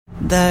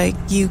The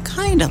you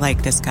kind of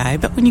like this guy,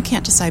 but when you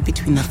can't decide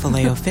between the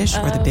Filet-O-Fish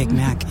or the Big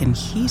Mac, and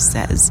he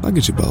says, I'll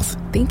get you both.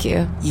 Thank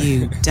you.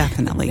 You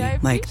definitely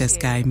like this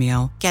guy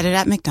meal. Get it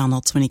at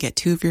McDonald's when you get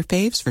 2 of your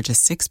faves for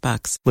just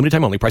 $6. Limited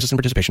time only. Prices and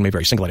participation may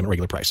vary. Single item at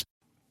regular price.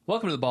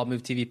 Welcome to the Bald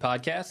Move TV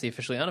podcast, the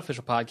officially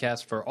unofficial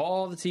podcast for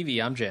all the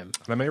TV. I'm Jim.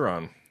 I'm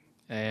Aaron.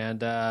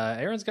 And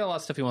Aaron's got a lot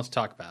of stuff he wants to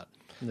talk about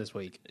this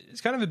week.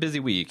 It's kind of a busy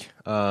week,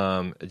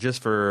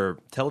 just for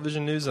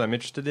television news that I'm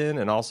interested in,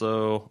 and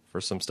also for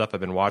some stuff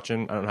I've been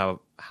watching. I don't know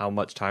how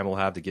much time we'll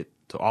have to get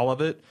to all of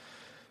it.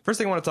 First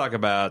thing I want to talk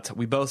about,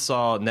 we both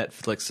saw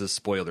Netflix's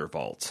Spoiler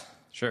Vault.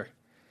 Sure.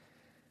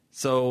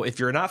 So if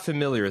you're not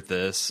familiar with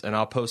this, and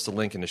I'll post a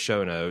link in the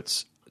show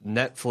notes,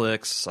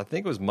 Netflix, I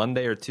think it was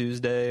Monday or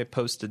Tuesday,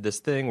 posted this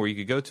thing where you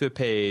could go to a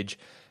page,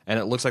 and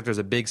it looks like there's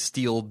a big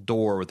steel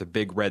door with a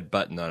big red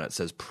button on it. It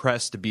says,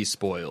 press to be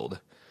spoiled.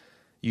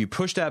 You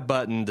push that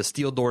button, the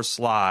steel doors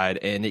slide,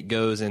 and it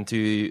goes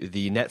into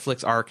the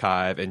Netflix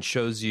archive and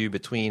shows you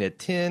between a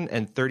 10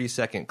 and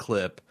 30-second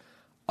clip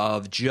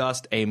of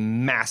just a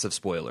massive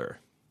spoiler.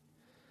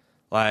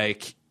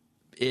 Like,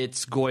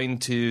 it's going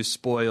to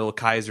spoil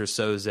Kaiser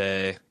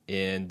Soze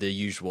in The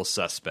Usual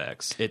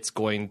Suspects. It's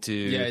going to...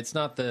 Yeah, it's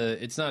not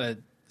a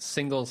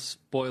single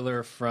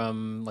spoiler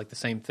from, like, the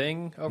same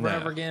thing over and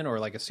over again, or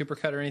like a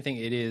supercut or anything.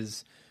 It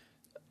is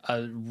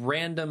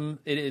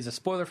a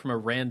spoiler from a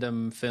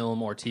random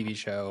film or TV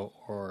show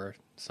or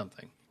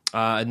something.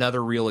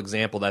 Another real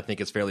example that I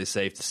think is fairly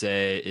safe to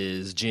say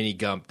is Jenny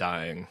Gump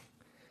dying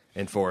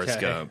in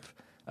Forrest Gump.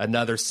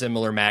 Another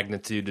similar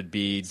magnitude would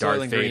be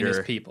Darth Vader. Green is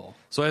people.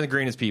 Soylent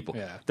Green is people.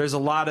 Yeah. There's a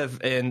lot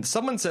of, and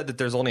someone said that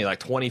there's only like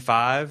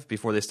 25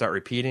 before they start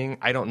repeating.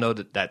 I don't know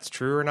that that's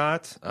true or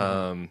not.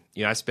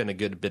 Mm-hmm. I spent a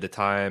good bit of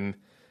time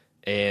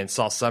and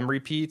saw some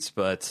repeats,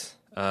 but...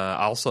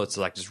 also, it's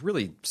like just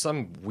really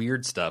some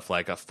weird stuff,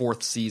 like a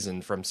 4th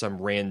season from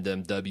some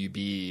random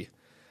WB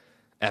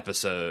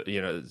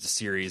episode,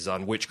 series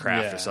on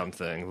witchcraft or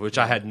something, which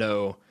I had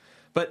no.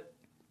 But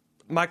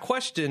my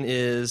question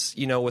is,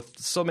 with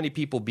so many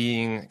people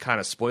being kind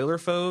of spoiler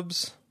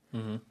phobes,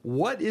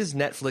 what is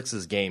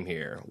Netflix's game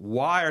here?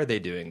 Why are they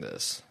doing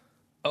this?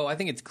 Oh, I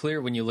think it's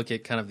clear when you look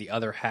at kind of the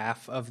other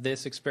half of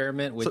this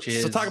experiment, which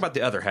is... So talk about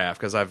the other half,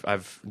 because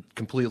I've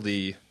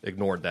completely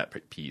ignored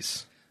that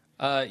piece.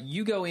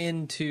 You go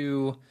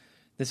into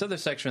this other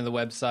section of the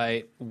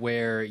website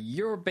where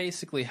you're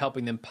basically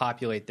helping them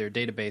populate their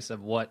database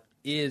of what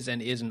is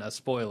and isn't a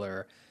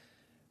spoiler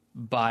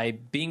by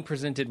being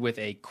presented with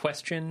a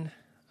question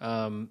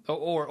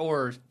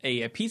or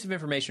a piece of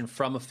information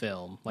from a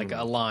film, like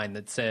a line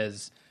that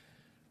says,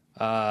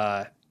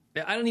 I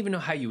don't even know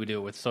how you would do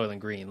it with Soylent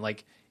Green.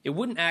 Like, it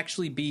wouldn't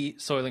actually be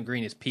Soylent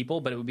Green is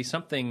people, but it would be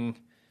something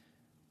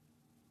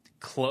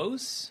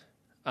close.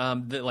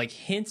 That like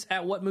hints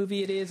at what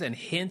movie it is and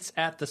hints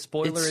at the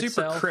spoiler itself. It's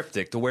super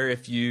cryptic to where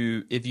if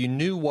you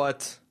knew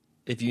what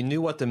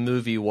the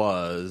movie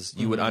was,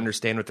 you would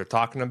understand what they're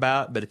talking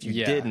about. But if you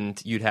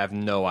didn't, you'd have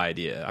no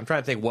idea. I'm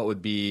trying to think what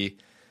would be.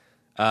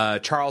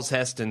 Charles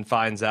Heston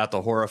finds out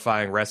the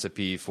horrifying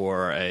recipe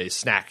for a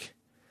snack,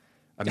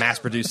 a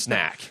mass-produced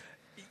snack.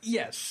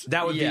 Yes,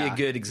 that would be a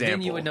good example.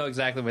 Then you would know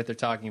exactly what they're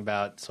talking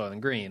about.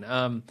 Soylent Green.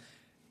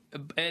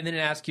 And then it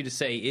asks you to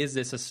say, is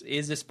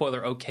this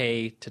spoiler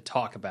okay to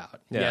talk about?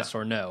 Yeah. Yes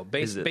or no?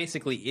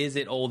 Basically, is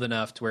it old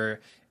enough to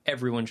where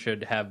everyone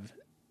should have,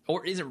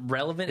 or is it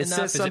relevant enough?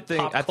 Says something,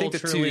 is it pop I think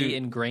culturally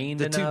ingrained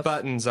enough? The 2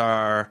 buttons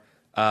are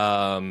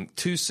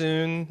too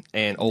soon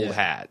and old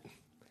hat.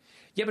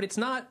 Yeah, but it's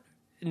not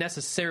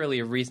necessarily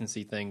a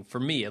recency thing, for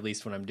me at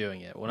least when I'm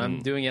doing it. When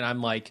I'm doing it,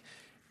 I'm like,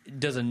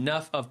 does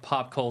enough of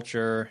pop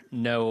culture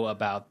know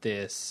about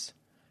this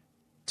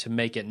to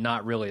make it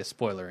not really a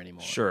spoiler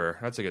anymore? Sure,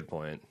 that's a good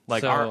point.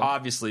 Like,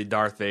 obviously,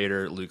 Darth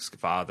Vader, Luke's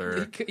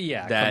father,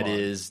 that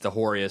is the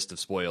hoariest of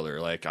spoiler.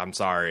 Like, I'm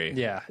sorry.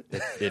 Yeah.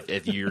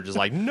 If you're just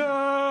like,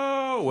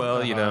 no,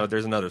 well,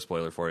 there's another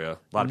spoiler for you. A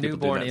lot of people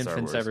do newborn that in Star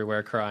infants Wars.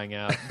 Everywhere crying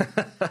out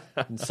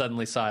and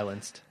suddenly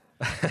silenced.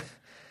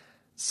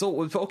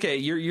 So, okay,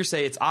 you're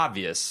saying it's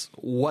obvious.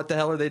 What the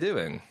hell are they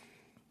doing?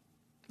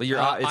 But it's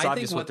I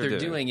obvious think what they're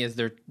doing is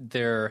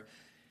they're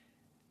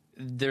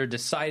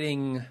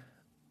deciding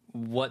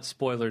what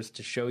spoilers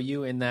to show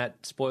you in that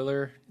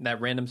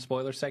random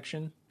spoiler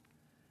section.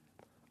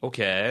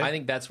 Okay. I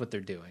think that's what they're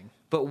doing.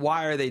 But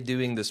why are they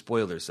doing the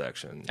spoiler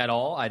section at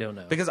all? I don't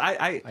know. Because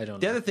I don't know.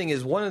 The other thing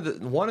is one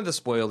of the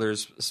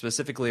spoilers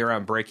specifically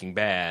around Breaking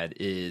Bad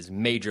is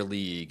Major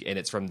League, and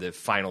it's from the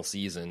final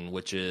season,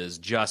 which is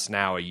just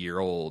now a year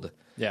old.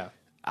 Yeah.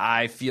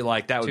 I feel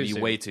like that would Too be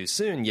soon. way too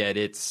soon, yet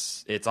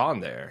it's on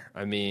there.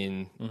 I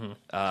mean,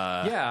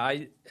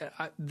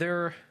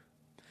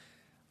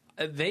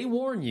 they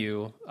warn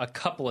you a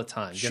couple of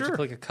times. You have to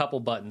click a couple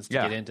buttons to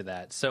get into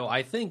that. So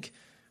I think,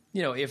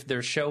 if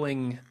they're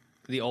showing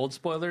the old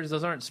spoilers,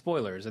 those aren't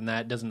spoilers, and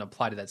that doesn't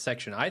apply to that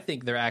section. I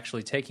think they're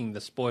actually taking the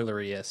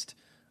spoileriest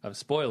of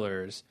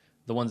spoilers,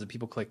 the ones that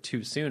people click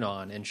too soon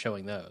on, and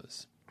showing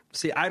those.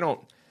 See,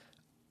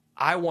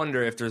 I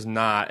wonder if there's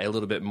not a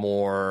little bit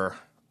more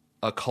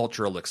a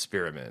cultural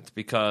experiment,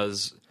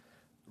 because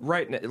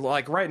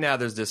right now,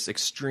 there's this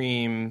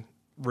extreme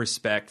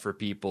respect for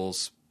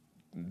people's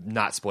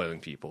not spoiling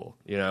people,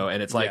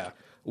 and it's like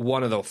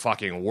one of the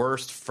fucking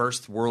worst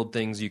first world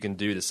things you can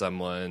do to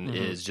someone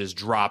is just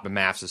drop a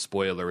massive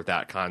spoiler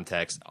without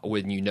context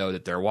when you know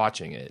that they're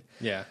watching it.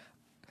 Yeah.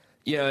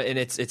 And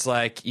it's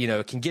like,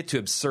 it can get to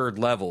absurd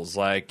levels.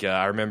 Like,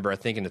 I remember, I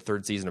think in the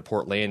third season of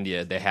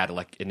Portlandia, they had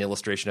like an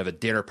illustration of a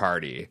dinner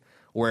party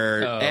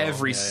where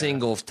every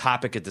single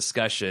topic of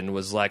discussion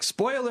was like,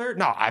 spoiler,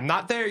 no, I'm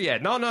not there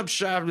yet. No,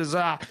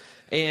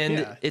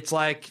 and it's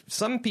like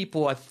some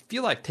people, I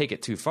feel like, take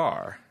it too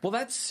far. Well,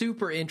 that's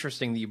super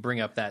interesting that you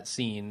bring up that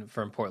scene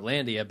from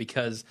Portlandia,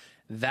 because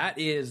that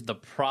is the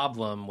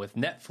problem with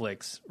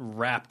Netflix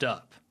wrapped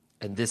up.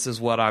 And this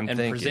is what I'm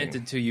thinking. And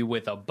presented to you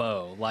with a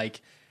bow. Like,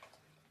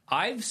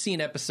 I've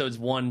seen episodes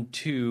 1,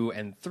 2,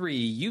 and 3.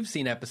 You've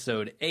seen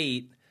episode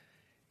 8.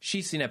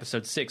 She's seen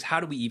episode 6.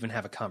 How do we even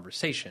have a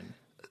conversation?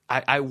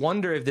 I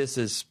wonder if this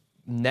is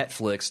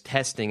Netflix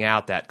testing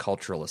out that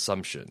cultural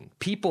assumption.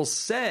 People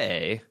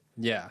say...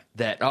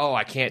 that,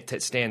 I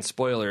can't stand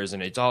spoilers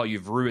and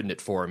you've ruined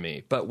it for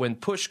me. But when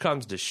push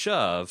comes to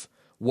shove,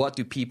 what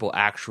do people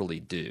actually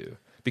do?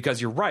 Because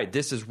you're right,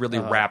 this is really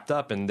wrapped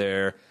up in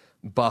their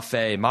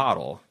buffet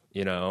model,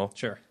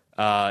 Sure.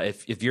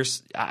 If you're,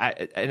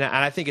 and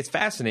I think it's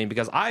fascinating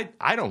because I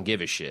don't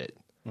give a shit.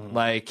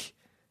 Like,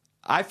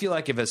 I feel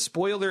like if a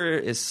spoiler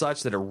is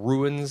such that it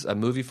ruins a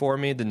movie for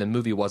me, then the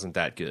movie wasn't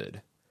that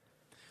good.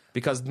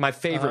 Because my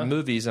favorite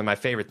movies and my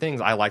favorite things,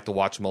 I like to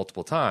watch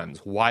multiple times.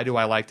 Why do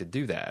I like to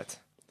do that?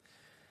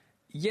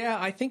 Yeah,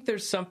 I think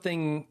there's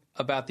something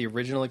about the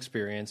original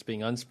experience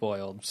being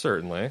unspoiled.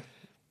 Certainly.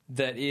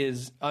 That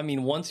is,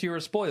 once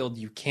you're spoiled,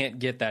 you can't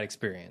get that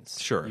experience.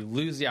 Sure. You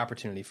lose the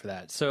opportunity for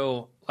that.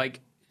 So,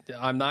 like,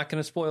 I'm not going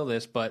to spoil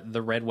this, but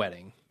The Red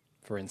Wedding,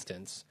 for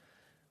instance,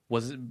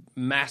 was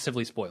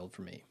massively spoiled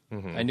for me.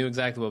 I knew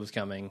exactly what was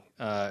coming.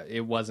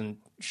 It wasn't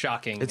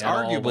shocking. It's at all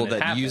arguable when it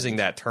that happened. using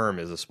that term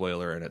is a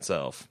spoiler in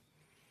itself.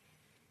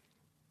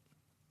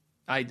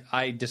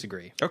 I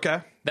disagree. Okay.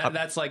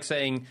 That's like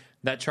saying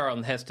that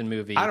Charlton Heston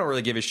movie. I don't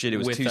really give a shit. It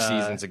was with, 2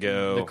 seasons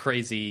ago. The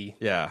crazy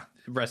Yeah.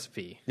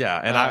 recipe. Yeah,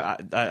 and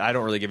I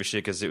don't really give a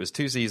shit because it was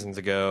 2 seasons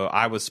ago.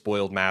 I was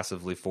spoiled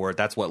massively for it.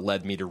 That's what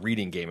led me to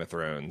reading Game of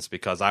Thrones,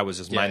 because I was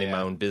just minding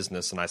my own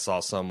business and I saw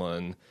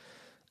someone,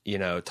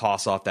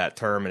 toss off that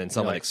term and then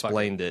someone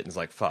explained it and it's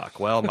like, fuck,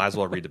 well, might as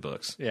well read the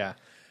books. Yeah.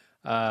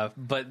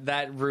 But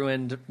that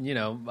ruined,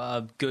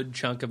 a good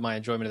chunk of my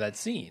enjoyment of that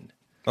scene.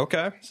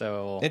 Okay.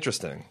 So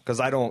interesting, because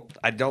I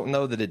don't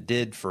know that it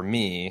did for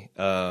me.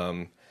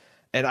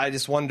 And I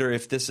just wonder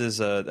if this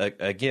is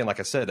again, like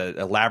I said,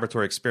 a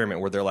laboratory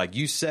experiment where they're like,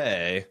 you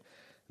say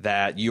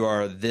that you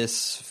are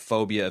this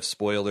phobia of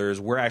spoilers.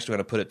 We're actually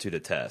going to put it to the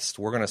test.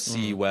 We're going to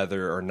see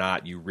whether or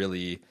not you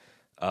really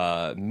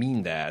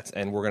mean that,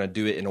 and we're going to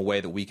do it in a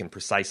way that we can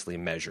precisely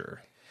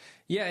measure.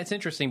 Yeah, it's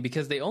interesting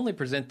because they only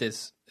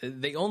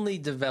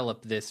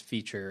develop this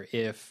feature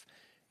if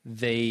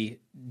they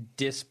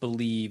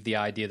disbelieve the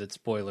idea that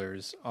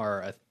spoilers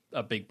are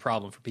a big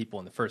problem for people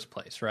in the first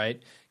place,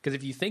 right? Because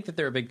if you think that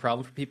they're a big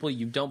problem for people,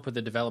 you don't put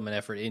the development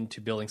effort into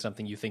building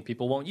something you think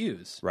people won't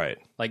use. Right.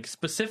 Like,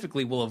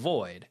 specifically will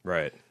avoid.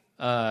 Right.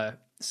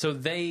 So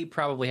they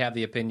probably have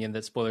the opinion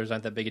that spoilers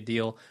aren't that big a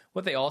deal.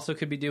 What they also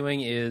could be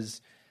doing is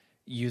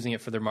using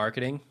it for their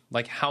marketing.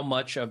 Like, how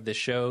much of the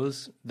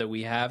shows that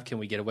we have can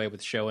we get away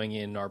with showing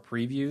in our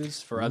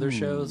previews for other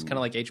shows? Kind of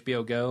like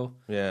HBO Go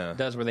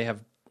does, where they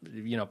have,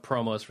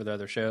 promos for their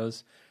other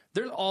shows.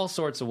 There's all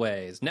sorts of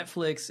ways.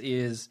 Netflix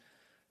is,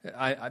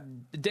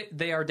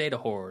 they are data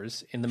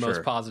whores in the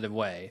most positive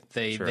way.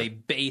 They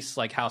base,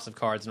 like, House of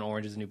Cards and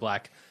Orange is the New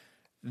Black,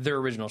 their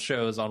original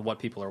shows on what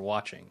people are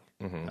watching.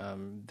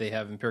 They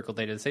have empirical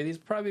data to say these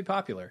will probably be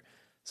popular.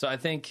 So I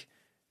think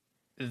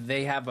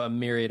they have a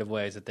myriad of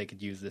ways that they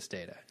could use this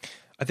data.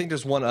 I think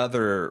there's one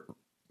other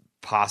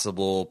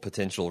possible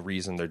potential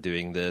reason they're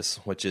doing this,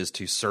 which is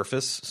to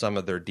surface some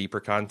of their deeper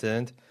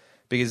content.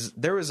 Because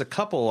there was a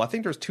couple, I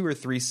think there's 2 or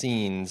 3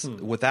 scenes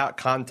without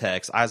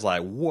context. I was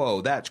like, whoa,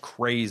 that's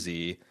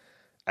crazy.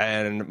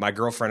 And my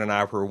girlfriend and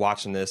I were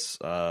watching this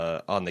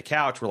on the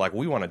couch. We're like,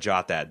 we want to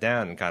jot that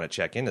down and kind of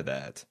check into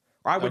that.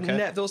 Or I would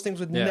those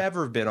things would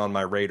never have been on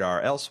my radar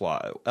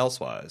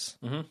elsewise.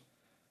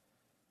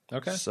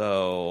 Okay.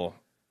 So,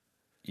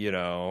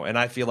 and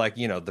I feel like,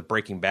 the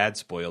Breaking Bad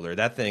spoiler,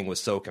 that thing was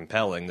so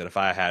compelling that if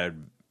I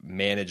had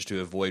managed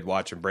to avoid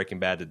watching Breaking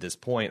Bad at this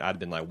point, I'd have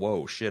been like,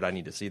 whoa, shit, I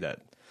need to see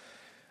that.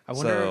 I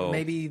wonder,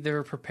 maybe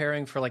they're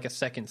preparing for like a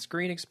second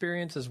screen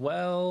experience as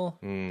well.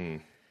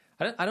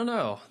 I don't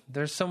know.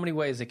 There's so many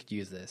ways they could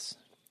use this.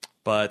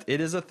 But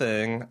it is a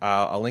thing.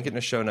 I'll link it in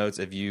the show notes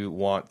if you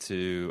want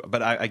to.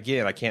 But I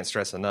can't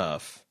stress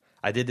enough.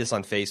 I did this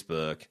on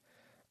Facebook,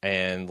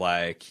 and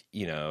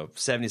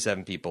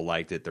 77 people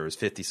liked it. There was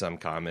 50-some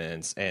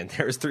comments, and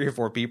there was 3 or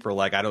 4 people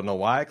like, I don't know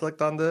why I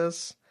clicked on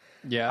this.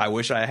 Yeah. I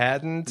wish I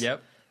hadn't.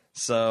 Yep.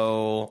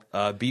 So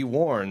be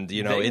warned,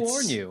 you know. They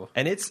warn you.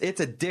 And it's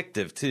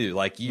addictive, too.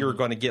 Like, you're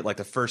going to get, like,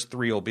 the first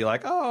 3 will be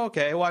like, oh,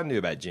 okay, well, I knew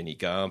about Jenny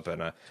Gump,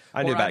 and I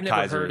knew about I've never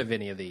Kaiser. heard of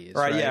any of these.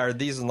 Right, yeah, or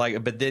these, and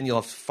like, but then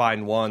you'll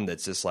find one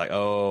that's just like,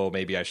 oh,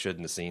 maybe I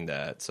shouldn't have seen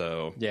that,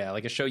 so. Yeah,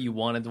 like a show you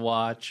wanted to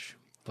watch,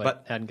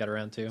 but hadn't got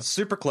around to.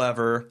 Super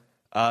clever.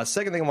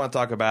 Second thing I want to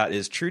talk about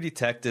is True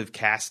Detective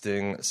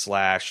casting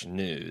 /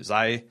 news.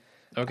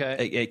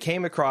 It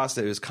came across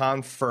that it was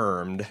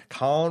confirmed that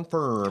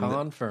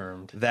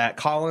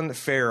Colin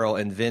Farrell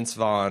and Vince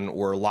Vaughn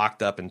were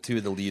locked up in 2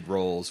 of the lead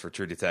roles for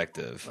True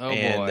Detective. Oh,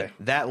 and boy.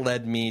 that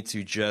led me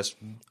to just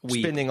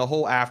spending a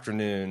whole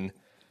afternoon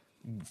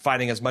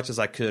finding as much as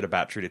I could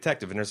about True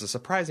Detective, and there's a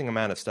surprising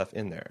amount of stuff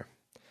in there.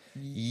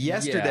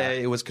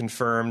 Yesterday, it was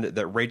confirmed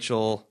that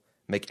Rachel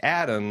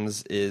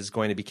McAdams is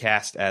going to be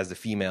cast as the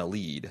female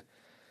lead.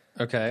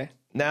 Okay.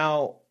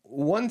 Now,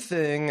 one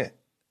thing...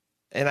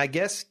 And I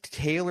guess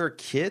Taylor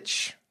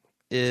Kitsch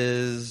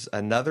is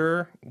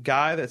another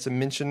guy that's a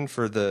mention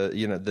for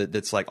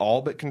that's like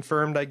all but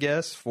confirmed, I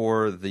guess,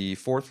 for the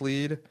 4th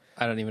lead.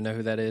 I don't even know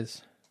who that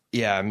is.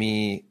 Yeah,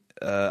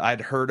 I'd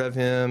heard of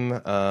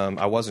him.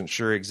 I wasn't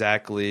sure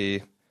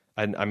exactly.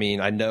 I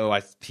know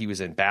he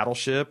was in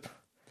Battleship.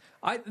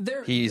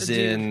 He's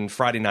in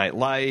Friday Night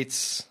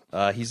Lights.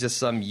 He's just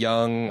some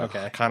young,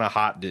 kind of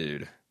hot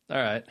dude. All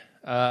right.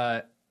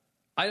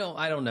 I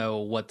don't know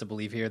what to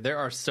believe here. There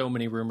are so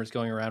many rumors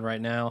going around right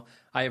now.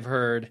 I have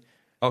heard.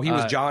 Oh, he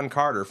was John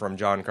Carter from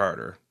John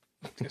Carter.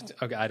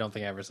 Okay, I don't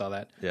think I ever saw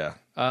that. Yeah,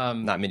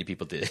 not many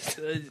people did.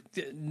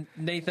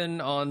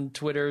 Nathan on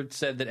Twitter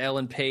said that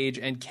Ellen Page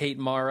and Kate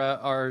Mara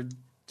are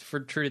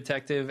for True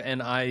Detective,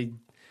 and I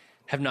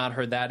have not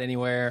heard that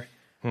anywhere.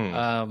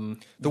 The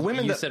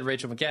women you said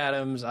Rachel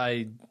McAdams.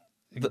 I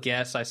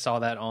guess I saw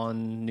that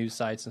on news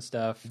sites and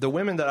stuff. The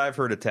women that I've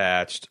heard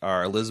attached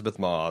are Elizabeth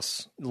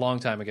Moss. Long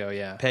time ago,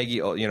 yeah. Peggy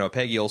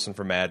Olson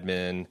from Mad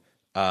Men.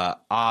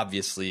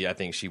 Obviously, I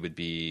think she would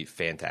be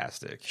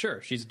fantastic.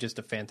 Sure, she's just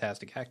a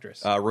fantastic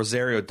actress.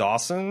 Rosario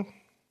Dawson.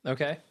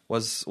 Okay.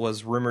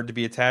 Was rumored to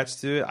be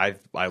attached to it.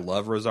 I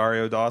love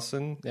Rosario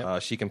Dawson.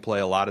 Yep. She can play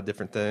a lot of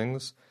different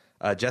things.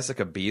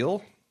 Jessica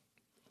Biel.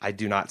 I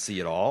do not see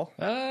at all.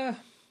 No,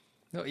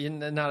 you're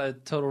not a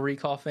Total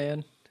Recall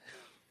fan?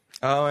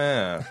 Oh,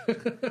 yeah.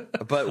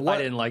 But I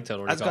didn't like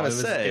Total Recall. I was going to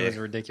say. It was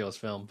a ridiculous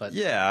film. But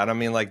yeah, and I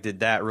mean, like,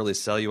 did that really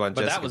sell you on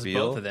Jessica Biel? But that was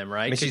both of them,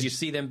 right? Because you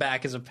see them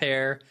back as a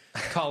pair,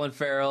 Colin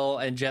Farrell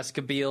and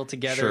Jessica Biel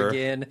together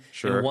again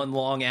in one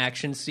long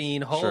action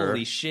scene.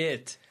 Holy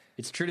shit.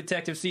 It's True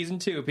Detective Season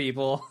 2,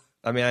 people.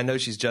 I mean, I know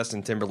she's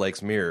Justin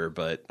Timberlake's mirror,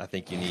 but I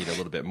think you need a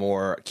little bit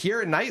more.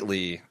 Keira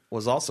Knightley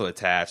was also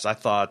attached. I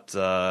thought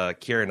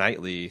Keira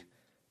Knightley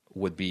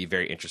would be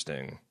very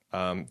interesting.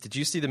 Did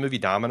you see the movie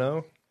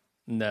Domino?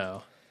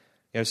 No.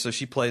 So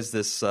she plays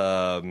this,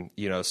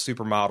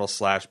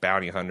 supermodel /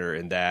 bounty hunter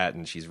in that,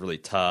 and she's really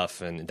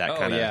tough and that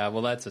kind of. Oh yeah,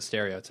 well that's a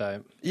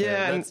stereotype.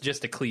 Yeah, that's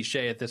just a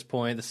cliche at this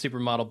point. The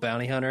supermodel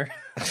bounty hunter.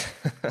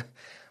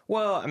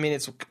 Well, I mean,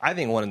 it's I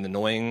think one of the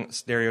annoying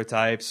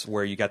stereotypes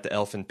where you got the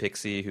elfin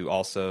pixie who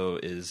also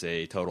is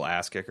a total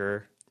ass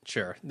kicker.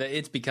 Sure,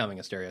 it's becoming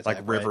a stereotype.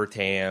 Like River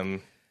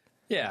Tam.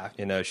 Yeah,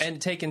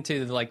 and taken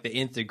to like the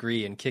nth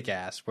degree in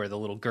Kick-Ass, where the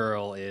little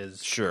girl is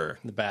the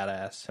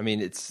badass. I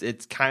mean,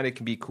 it's kind of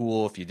can be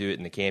cool if you do it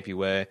in a campy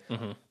way.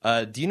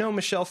 Mm-hmm. Do you know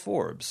Michelle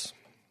Forbes?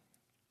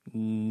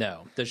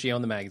 No. Does she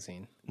own the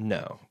magazine?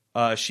 No.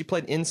 She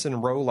played Ensign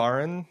Ro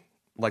Lauren,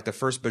 like the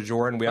first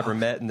Bajoran we ever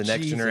met in the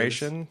Next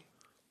Generation.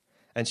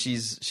 And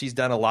she's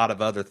done a lot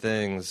of other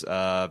things.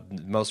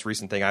 Most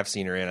recent thing I've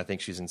seen her in, I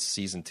think she's in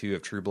season 2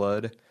 of True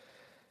Blood.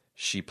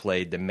 She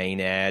played the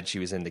Maynard. She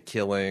was in The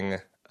Killing.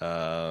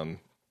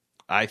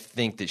 I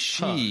think that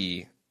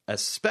she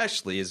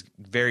especially is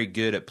very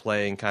good at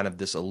playing kind of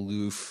this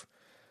aloof,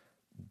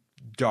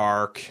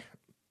 dark,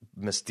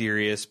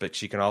 mysterious, but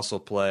she can also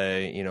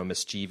play,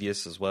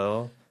 mischievous as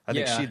well. I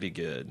think she'd be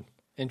good.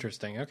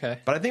 Interesting. Okay.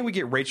 But I think we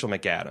get Rachel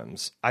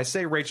McAdams. I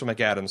say Rachel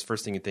McAdams,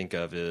 first thing you think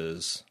of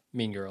is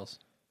Mean Girls.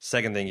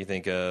 Second thing you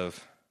think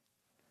of?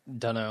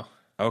 Dunno.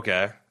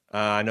 Okay.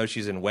 I know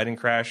she's in Wedding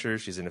Crashers.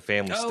 She's in A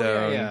Family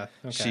Stone. Yeah.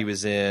 Okay. She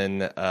was in,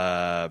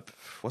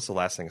 what's the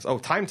last thing? Oh,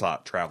 Time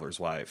Traveler's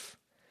Wife.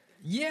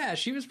 Yeah,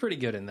 she was pretty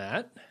good in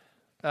that.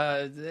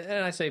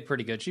 And I say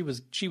pretty good. She was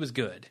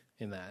good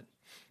in that.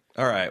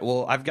 All right.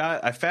 Well,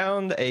 I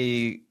found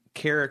a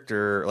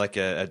character, like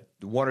a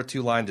 1 or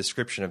 2 line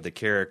description of the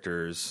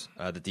characters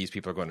that these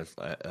people are going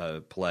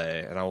to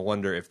play, and I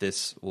wonder if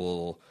this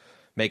will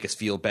make us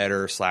feel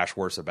better /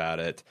 worse about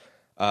it.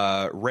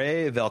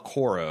 Ray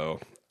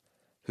Velcoro,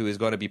 who is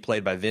going to be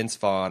played by Vince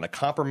Vaughn, a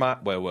compromise.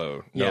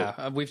 Whoa.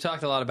 Yeah, we've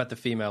talked a lot about the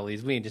female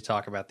leads. We need to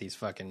talk about these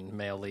fucking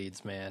male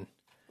leads, man.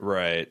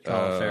 Right.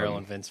 Colin Farrell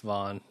and Vince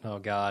Vaughn. Oh,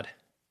 God.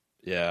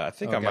 Yeah, I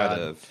think I might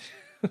have.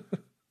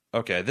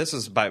 Okay, this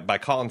is by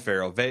Colin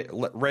Farrell.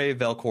 Ray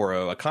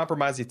Velcoro, a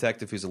compromised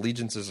detective whose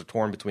allegiances are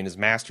torn between his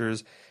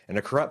masters and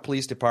a corrupt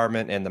police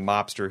department and the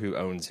mobster who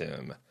owns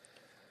him.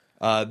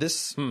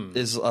 This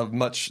is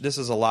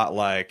a lot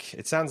like,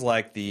 it sounds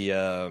like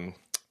the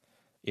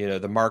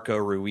the Marco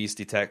Ruiz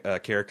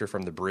character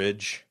from The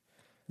Bridge.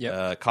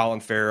 Yep.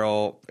 Colin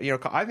Farrell.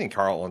 I think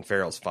Colin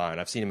Farrell's fine.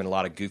 I've seen him in a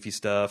lot of goofy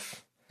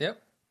stuff.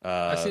 Yep.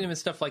 I've seen him in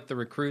stuff like The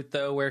Recruit,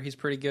 though, where he's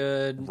pretty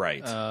good.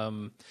 Right.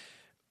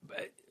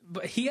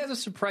 But he has a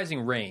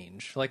surprising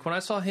range. Like, when I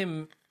saw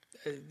him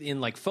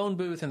in, like, Phone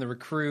Booth and The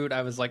Recruit,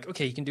 I was like,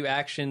 okay, he can do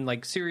action,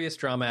 like, serious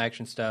drama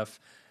action stuff.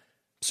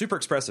 Super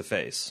expressive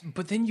face.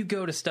 But then you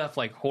go to stuff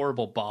like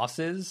Horrible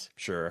Bosses.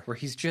 Sure. Where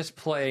he's just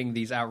playing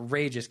these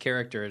outrageous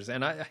characters,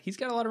 and he's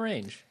got a lot of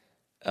range.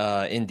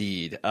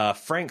 Indeed.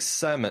 Frank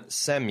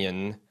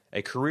Semyon,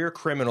 a career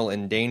criminal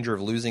in danger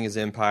of losing his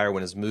empire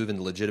when his move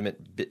into legitimate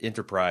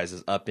enterprise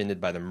is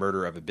upended by the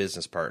murder of a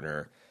business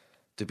partner,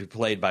 to be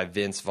played by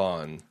Vince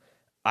Vaughn.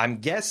 I'm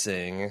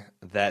guessing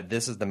that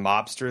this is the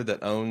mobster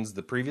that owns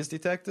the previous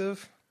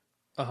detective.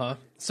 Uh-huh.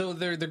 So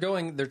they're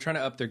trying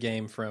to up their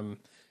game from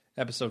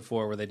episode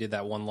 4 where they did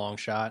that one long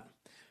shot.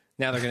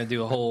 Now they're going to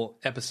do a whole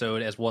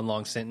episode as one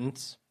long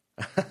sentence.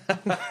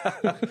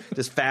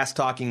 Just fast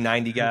talking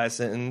 90 guy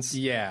sentence.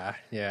 Yeah.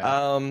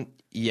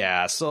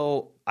 Yeah.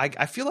 So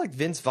I feel like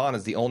Vince Vaughn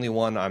is the only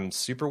one I'm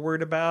super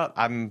worried about.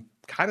 I'm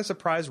kind of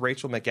surprised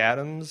Rachel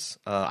McAdams.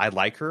 I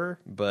like her,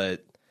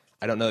 but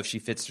I don't know if she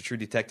fits the True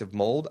Detective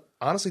mold.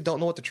 Honestly, don't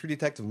know what the True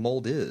Detective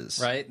mold is.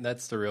 Right.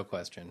 That's the real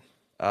question.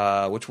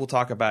 Which we'll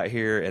talk about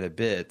here in a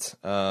bit.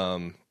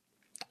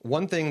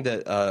 One thing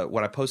that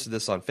when I posted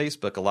this on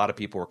Facebook, a lot of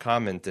people were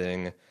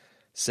commenting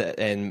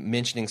and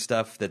mentioning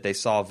stuff that they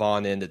saw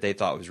Vaughn in that they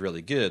thought was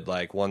really good.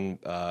 Like one,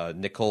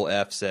 Nicole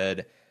F.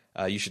 said,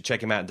 you should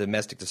check him out in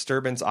Domestic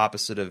Disturbance,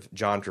 opposite of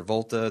John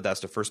Travolta.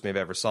 That's the first movie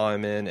I ever saw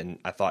him in, and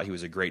I thought he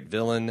was a great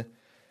villain.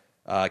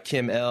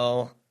 Kim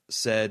L.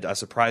 said, I'm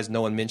surprised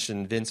no one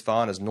mentioned Vince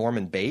Vaughn as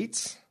Norman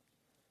Bates.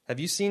 Have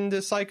you seen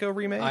the Psycho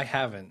remake? I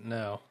haven't,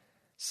 no.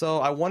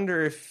 So I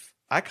wonder if...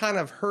 I kind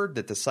of heard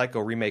that the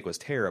Psycho remake was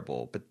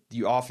terrible, but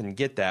you often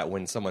get that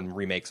when someone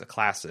remakes a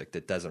classic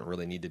that doesn't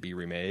really need to be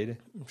remade.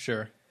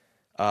 Sure.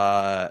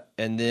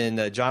 And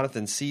then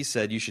Jonathan C.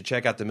 said you should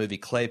check out the movie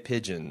Clay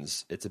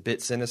Pigeons. It's a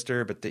bit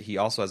sinister, but he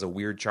also has a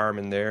weird charm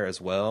in there as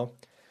well.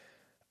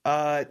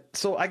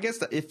 So I guess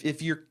that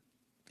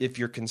if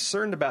you're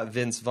concerned about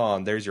Vince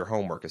Vaughn, there's your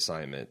homework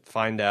assignment.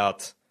 Find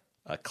out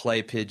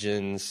Clay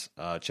Pigeons,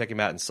 check him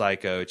out in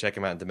Psycho, check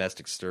him out in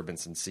Domestic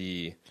Disturbance, and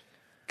see...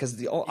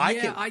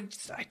 I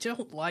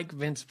don't like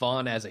Vince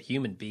Vaughn as a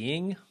human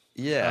being.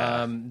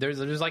 Yeah. There's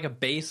like a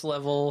base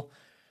level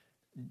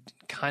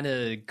kind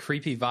of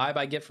creepy vibe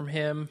I get from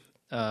him.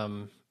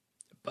 But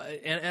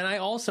I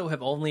also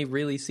have only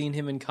really seen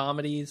him in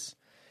comedies,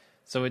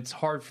 so it's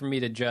hard for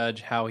me to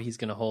judge how he's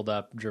going to hold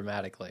up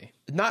dramatically.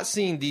 Not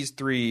seeing these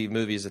 3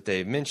 movies that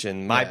they've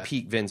mentioned, my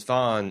peak Vince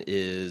Vaughn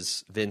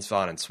is Vince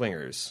Vaughn and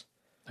Swingers.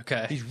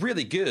 Okay. He's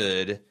really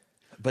good.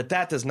 But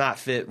that does not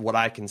fit what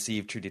I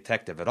conceive True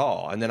Detective at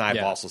all. And then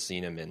I've also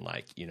seen him in,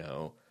 like,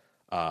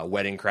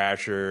 Wedding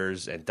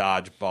Crashers and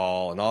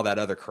Dodgeball and all that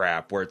other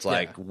crap where it's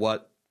like,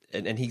 what?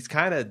 And he's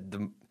kind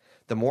of,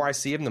 the more I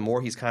see him, the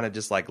more he's kind of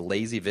just like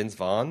lazy Vince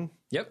Vaughn.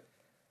 Yep.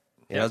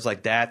 You know, it's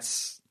like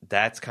that's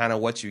kind of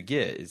what you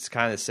get. It's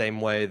kind of the same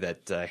way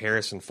that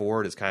Harrison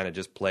Ford is kind of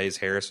just plays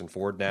Harrison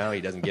Ford now.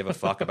 He doesn't give a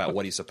fuck about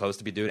what he's supposed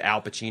to be doing.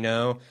 Al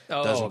Pacino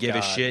doesn't give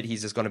a shit.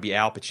 He's just going to be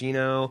Al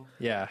Pacino.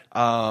 Yeah.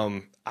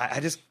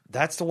 I just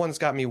that's the one that's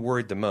got me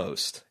worried the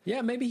most.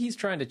 Yeah, maybe he's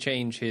trying to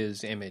change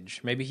his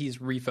image. Maybe he's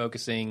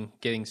refocusing,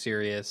 getting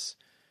serious,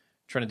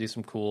 trying to do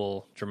some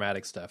cool,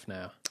 dramatic stuff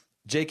now.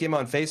 Jake M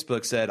on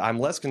Facebook said, I'm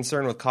less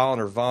concerned with Colin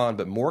or Vaughn,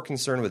 but more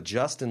concerned with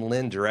Justin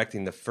Lin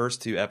directing the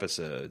first 2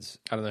 episodes.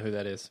 I don't know who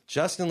that is.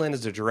 Justin Lin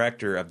is the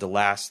director of the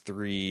last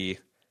 3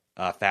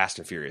 Fast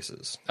and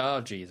Furiouses.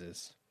 Oh,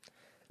 Jesus.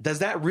 Does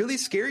that really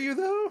scare you,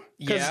 though?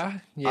 Yeah.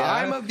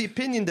 I'm of the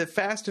opinion that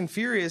Fast and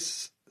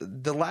Furious,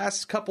 the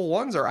last couple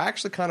ones, are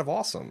actually kind of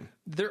awesome.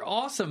 They're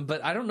awesome,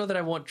 but I don't know that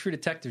I want True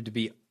Detective to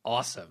be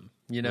awesome.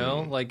 You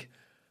know? Like,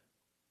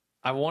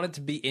 I want it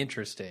to be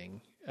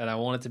interesting, and I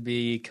want it to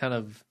be kind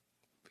of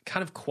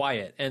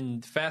quiet,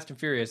 and Fast and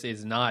Furious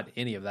is not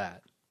any of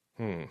that.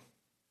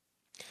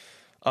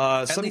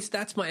 At least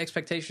that's my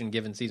expectation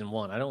given season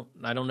 1.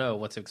 I don't know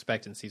what to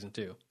expect in season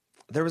 2.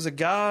 There was a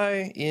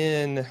guy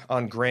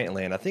on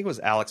Grantland, I think it was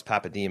Alex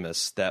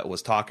Papademos, that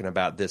was talking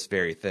about this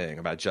very thing,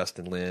 about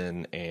Justin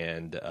Lin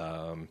and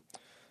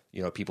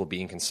people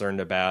being concerned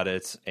about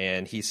it.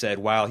 And he said,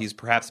 while he's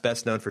perhaps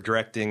best known for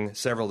directing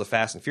several of the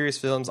Fast and Furious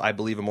films, I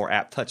believe a more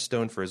apt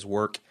touchstone for his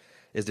work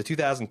is the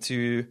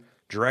 2002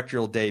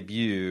 directorial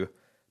debut,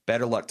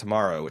 Better Luck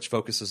Tomorrow, which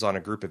focuses on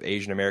a group of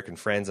Asian American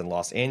friends in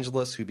Los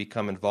Angeles who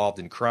become involved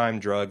in crime,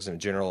 drugs, and a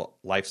general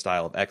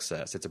lifestyle of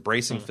excess. It's a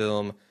bracing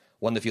film,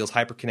 one that feels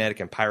hyperkinetic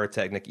and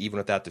pyrotechnic even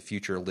without the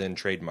future Lin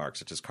trademarks,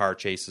 such as car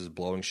chases,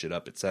 blowing shit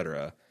up,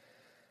 etc.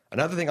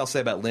 Another thing I'll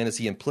say about Lin is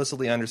he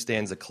implicitly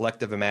understands the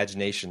collective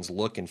imagination's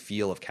look and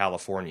feel of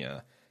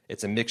California.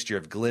 It's a mixture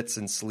of glitz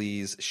and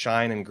sleaze,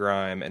 shine and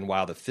grime, and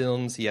while the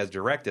films he has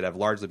directed have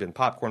largely been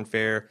popcorn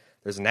fare,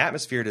 there's an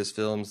atmosphere to his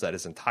films that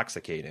is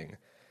intoxicating.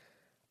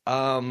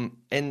 And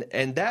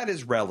that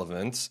is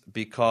relevant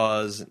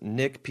because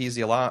Nick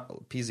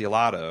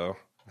Pizzolatto,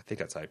 I think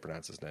that's how you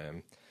pronounce his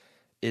name,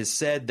 is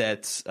said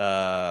that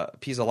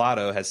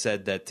Pizzolatto has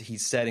said that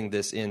he's setting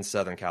this in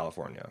Southern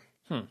California.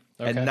 Okay.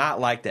 And not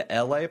like the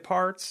LA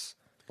parts,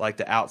 like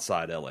the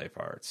outside LA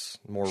parts,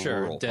 more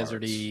rural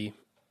deserty, parts.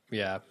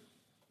 Yeah.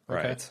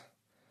 Right. Okay.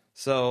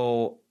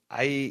 So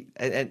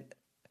and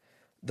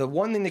the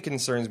one thing that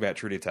concerns me about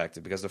True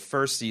Detective, because the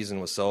first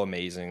season was so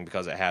amazing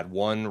because it had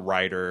one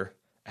writer,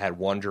 it had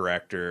one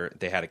director,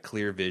 they had a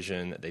clear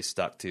vision, they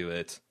stuck to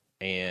it,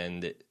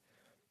 and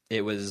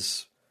it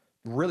was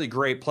really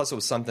great. Plus, it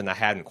was something I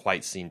hadn't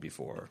quite seen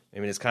before. I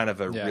mean, it's kind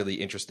of a really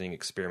interesting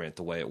experiment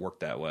the way it worked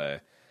that way.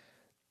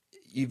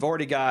 You've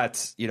already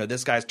got,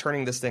 this guy's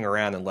turning this thing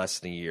around in less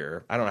than a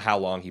year. I don't know how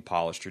long he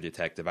polished True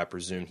Detective. I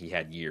presume he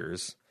had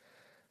years.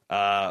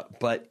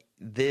 But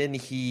then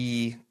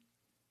he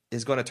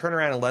is going to turn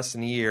around in less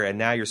than a year, and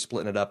now you're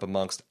splitting it up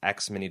amongst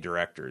X many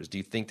directors. Do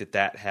you think that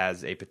that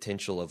has a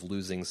potential of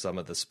losing some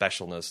of the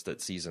specialness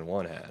that season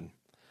one had?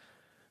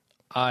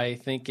 I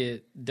think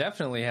it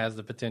definitely has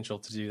the potential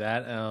to do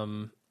that.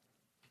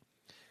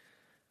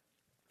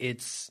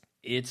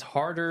 It's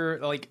harder,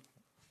 like,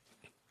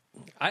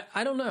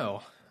 I don't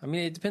know. I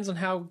mean, it depends on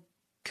how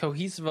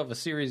cohesive of a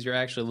series you're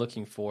actually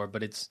looking for,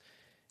 but it's,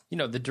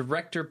 the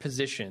director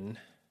position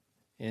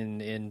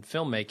in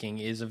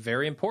filmmaking is a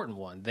very important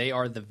one. They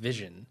are the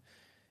vision.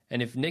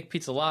 And if Nick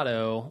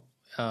Pizzolatto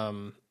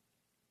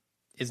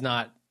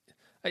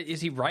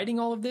is he writing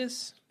all of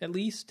this, at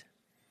least?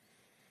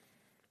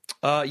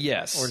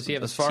 Yes. Or does he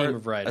have a team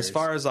of writers? As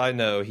far as I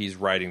know, he's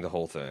writing the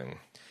whole thing.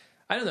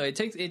 I don't know.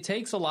 It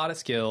takes a lot of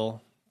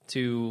skill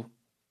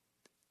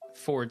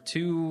for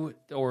two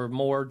or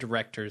more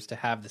directors to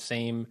have the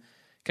same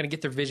kind of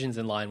get their visions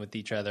in line with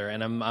each other,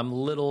 and I'm a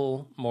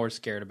little more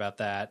scared about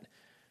that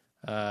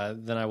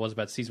than I was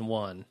about season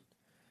one.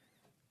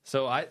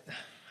 So I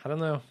don't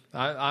know.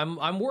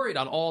 I'm worried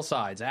on all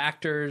sides.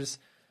 Actors,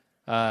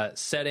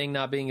 setting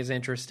not being as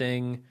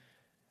interesting,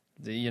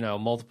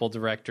 multiple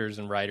directors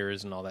and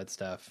writers and all that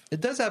stuff.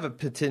 It does have a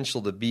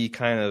potential to be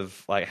kind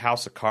of like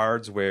House of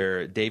Cards,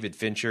 where David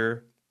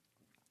Fincher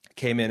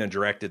came in and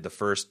directed the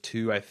first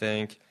two, I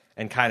think,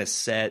 and kind of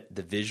set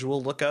the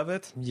visual look of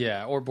it.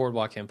 Yeah, or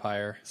Boardwalk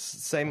Empire.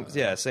 Same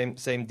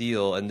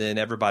deal. And then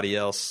everybody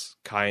else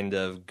kind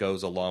of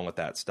goes along with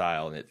that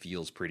style, and it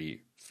feels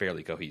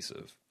fairly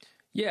cohesive.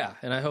 Yeah,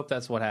 and I hope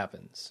that's what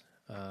happens.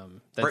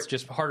 That's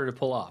just harder to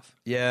pull off.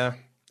 Yeah,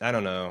 I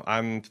don't know.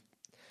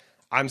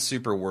 I'm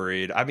super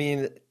worried. I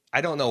mean, I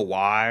don't know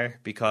why,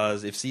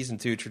 because if season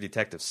 2 True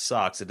Detective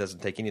sucks, it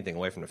doesn't take anything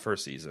away from the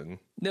first season.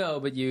 No,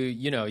 but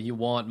you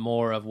want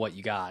more of what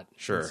you got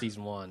in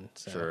season 1.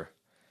 So. Sure.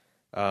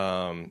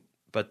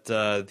 But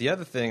the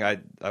other thing I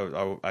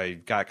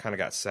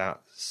got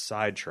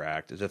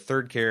sidetracked is the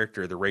third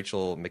character, the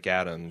Rachel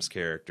McAdams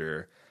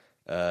character,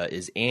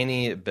 is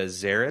Annie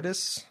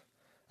Bazaridis,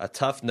 a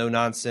tough,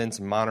 no-nonsense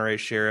Monterey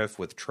sheriff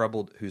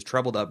whose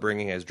troubled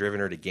upbringing has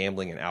driven her to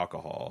gambling and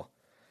alcohol.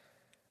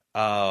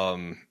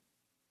 And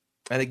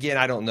again,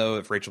 I don't know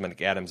if Rachel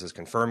McAdams is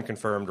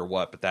confirmed or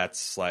what, but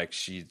that's like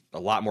she's a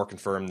lot more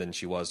confirmed than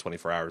she was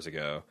 24 hours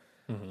ago.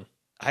 Mm-hmm.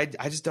 I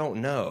just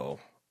don't know.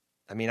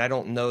 I mean, I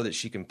don't know that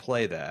she can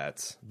play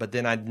that. But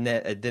then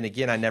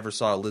again, I never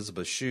saw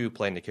Elizabeth Shue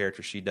playing the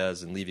character she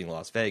does in Leaving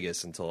Las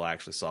Vegas until I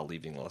actually saw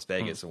Leaving Las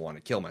Vegas and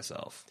wanted to kill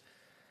myself.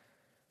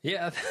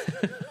 Yeah.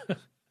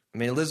 I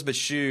mean, Elizabeth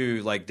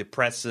Shue, like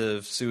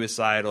depressive,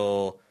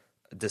 suicidal,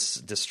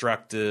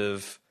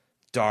 destructive,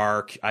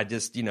 dark.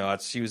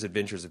 She was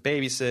Adventures of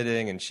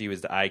Babysitting, and she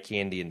was the eye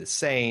candy in The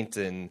Saint,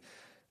 and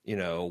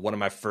one of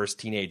my first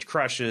teenage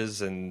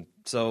crushes, and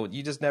so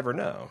you just never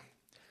know.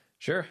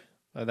 Sure,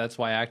 that's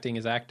why acting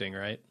is acting,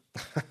 right?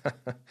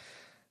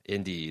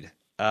 Indeed.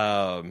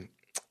 Anything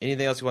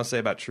else you want to say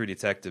about True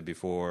Detective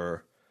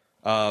before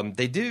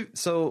they do?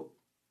 So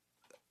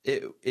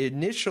it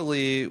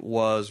initially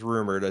was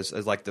rumored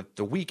as like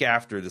the week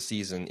after the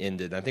season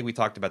ended. I think we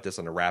talked about this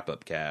on the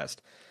wrap-up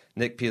cast.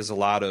 Nick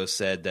Pizzolatto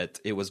said that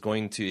it was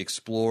going to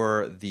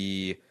explore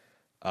the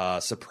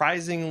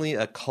surprisingly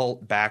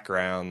occult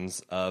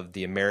backgrounds of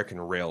the American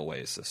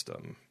railway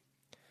system.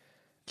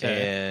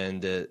 Okay.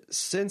 And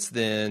since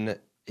then,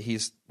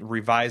 he's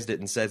revised it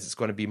and says it's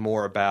going to be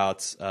more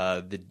about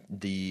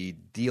the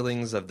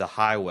dealings of the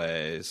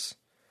highways,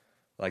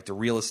 like the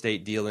real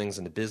estate dealings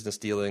and the business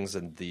dealings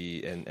and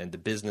the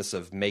business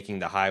of making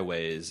the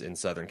highways in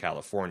Southern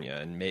California.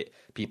 And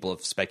people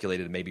have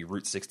speculated maybe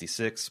Route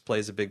 66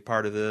 plays a big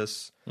part of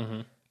this.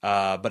 Mm-hmm.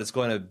 But it's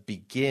going to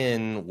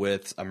begin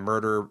with a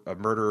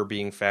murderer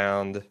being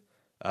found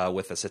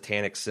with a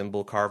satanic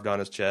symbol carved on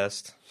his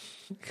chest.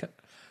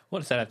 What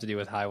does that have to do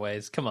with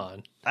highways? Come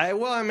on. I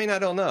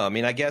don't know. I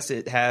mean, I guess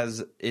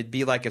it'd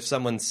be like if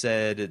someone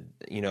said,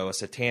 a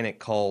satanic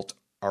cult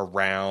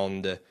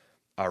around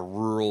a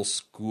rural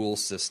school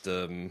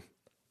system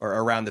or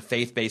around the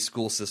faith-based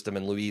school system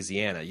in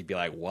Louisiana. You'd be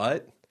like,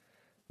 what?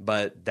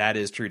 But that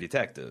is True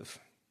Detective,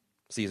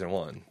 season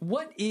 1.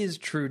 What is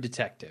True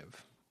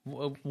Detective?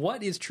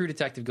 What is True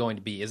Detective going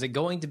to be? Is it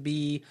going to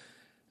be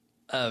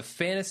a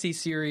fantasy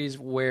series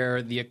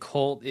where the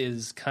occult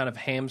is kind of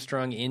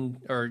hamstrung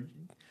in, or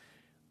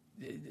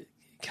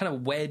kind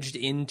of wedged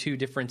into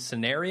different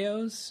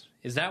scenarios?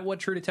 Is that what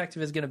True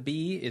Detective is going to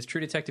be? Is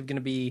True Detective going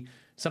to be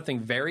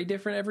something very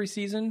different every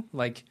season?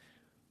 Like,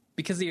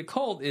 because the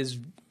occult is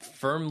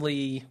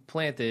firmly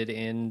planted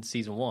in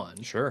season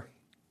 1. Sure.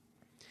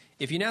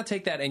 If you now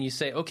take that and you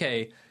say,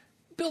 okay,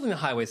 building the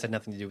highways had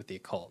nothing to do with the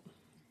occult.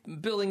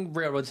 Building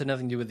railroads had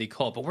nothing to do with the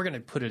occult, but we're going to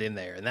put it in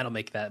there, and that'll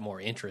make that more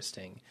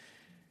interesting.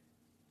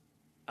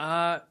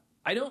 I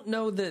don't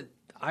know that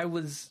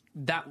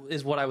that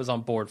is what I was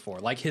on board for.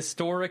 Like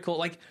historical,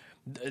 like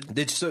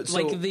the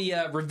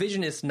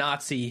revisionist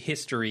Nazi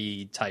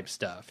history type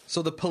stuff.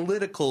 So the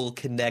political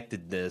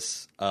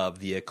connectedness of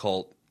the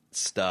occult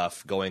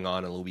stuff going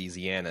on in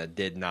Louisiana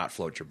did not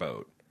float your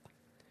boat.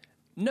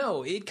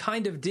 No, it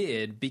kind of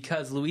did,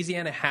 because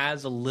Louisiana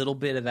has a little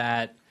bit of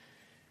that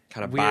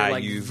kind of weird,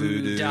 like, voodoo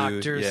voodoo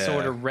doctor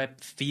sort of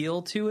rep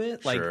feel to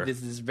it. Like, Sure. this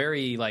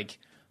very, like,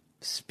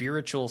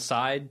 spiritual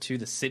side to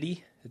the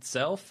city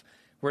itself.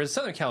 Whereas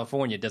Southern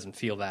California doesn't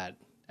feel that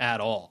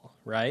at all,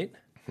 right?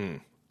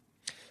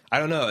 I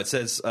don't know. It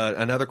says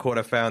another quote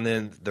I found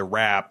in the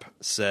Wrap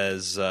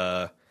says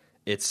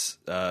it's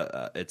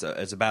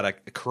about a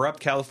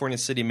corrupt California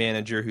city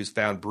manager who's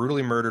found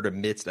brutally murdered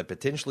amidst a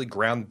potentially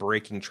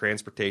groundbreaking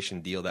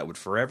transportation deal that would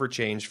forever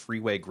change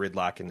freeway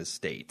gridlock in the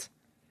state.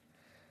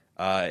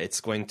 It's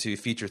going to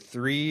feature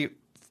 3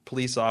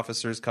 police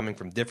officers coming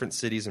from different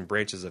cities and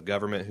branches of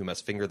government who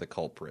must finger the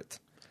culprit.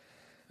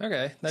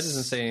 Okay, that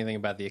doesn't say anything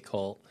about the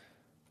occult.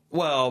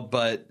 Well,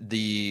 but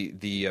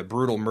the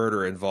brutal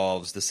murder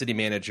involves the city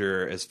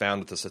manager is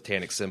found with a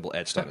satanic symbol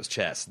etched on his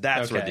chest.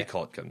 That's where the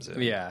occult comes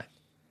in. Yeah.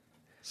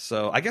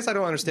 So I guess I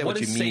don't understand what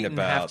you does mean Satan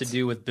about have to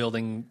do with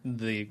building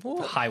the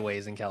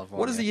highways in California?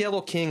 What does the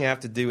Yellow King have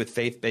to do with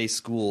faith-based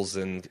schools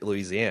in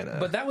Louisiana?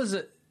 But that was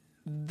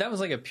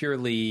like a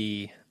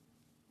purely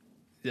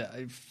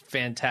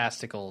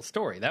fantastical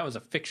story. That was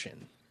a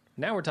fiction.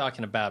 Now we're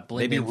talking about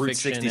blending maybe Route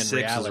fiction 66 and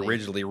reality. was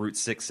originally Route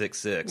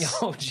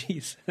 666. Oh,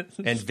 Jesus.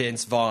 And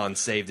Vince Vaughn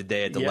saved the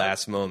day at the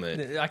last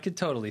moment I could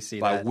totally see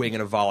by that.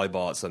 winging a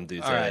volleyball at some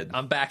dude's All right, head.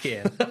 I'm back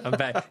in. I'm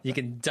back. You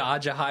can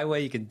dodge a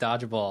highway, you can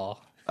dodge a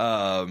ball.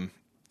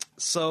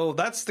 So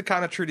that's the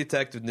kind of True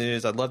Detective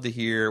news. I'd love to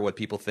hear what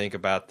people think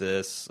about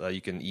this. You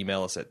can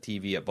email us at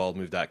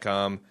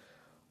tv@baldmove.com.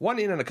 Want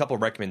in on a couple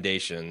of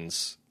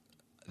recommendations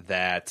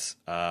that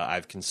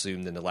I've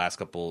consumed in the last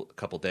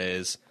couple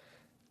days.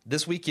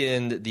 This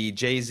weekend, the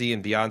Jay-Z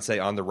and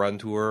Beyonce On the Run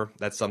tour,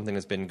 that's something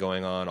that's been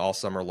going on all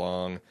summer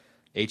long.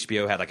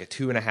 HBO had like a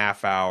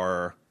 2.5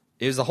 hour,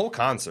 it was a whole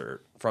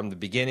concert from the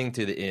beginning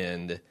to the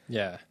end.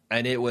 Yeah.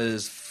 And it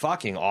was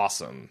fucking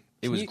awesome.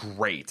 It was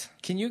great.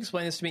 Can you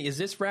explain this to me? Is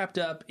this wrapped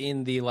up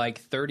in the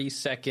like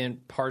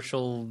 30-second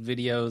partial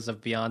videos of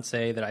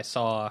Beyonce that I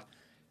saw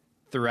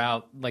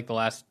throughout like the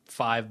last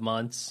 5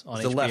 months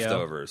on The HBO?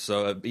 Leftovers.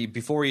 So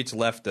before each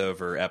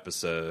Leftovers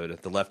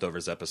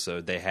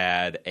episode, they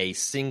had a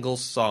single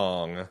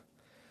song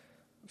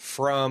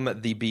from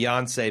the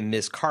Beyonce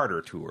Miss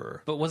Carter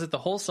tour. But was it the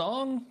whole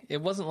song?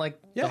 It wasn't like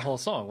the whole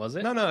song, was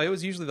it? No, it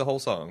was usually the whole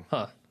song.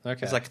 Huh.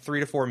 Okay. It's like 3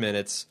 to 4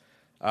 minutes,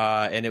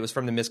 and it was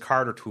from the Miss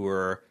Carter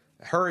tour.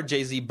 Her and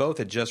Jay-Z both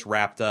had just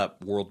wrapped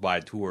up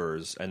worldwide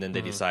tours, and then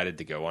they decided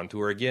to go on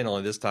tour again,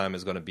 only this time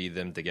is going to be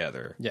them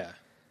together. Yeah.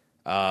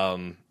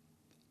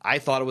 I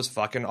thought it was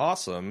fucking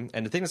awesome.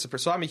 And the thing that's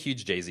so I'm a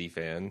huge Jay-Z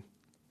fan.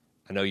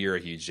 I know you're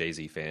a huge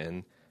Jay-Z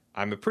fan.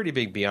 I'm a pretty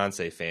big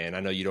Beyonce fan. I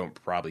know you don't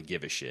probably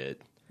give a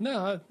shit.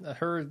 No,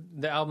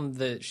 the album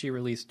that she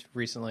released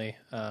recently,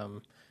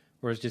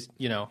 where it's just,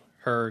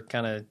 her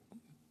kind of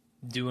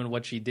doing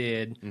what she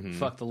did,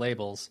 fuck the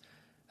labels.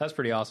 That's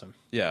pretty awesome.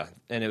 Yeah,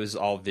 and it was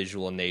all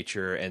visual in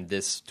nature, and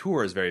this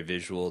tour is very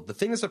visual. The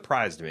thing that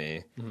surprised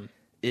me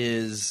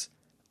is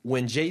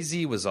when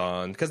Jay-Z was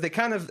on, because they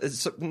kind of,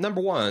 number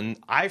one,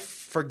 I've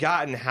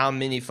forgotten how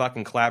many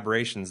fucking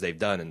collaborations they've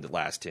done in the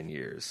last 10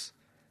 years.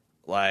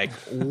 Like,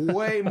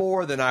 way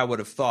more than I would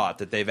have thought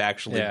that they've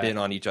actually been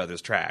on each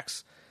other's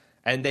tracks.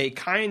 And they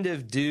kind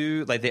of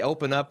do, like, they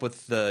open up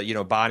with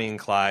the, Bonnie and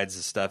Clyde's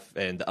and stuff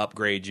and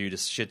upgrade you to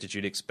shit that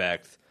you'd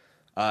expect.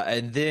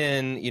 And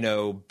then,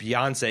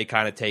 Beyonce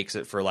kind of takes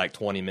it for like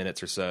 20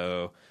 minutes or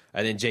so.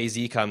 And then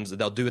Jay-Z comes,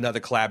 they'll do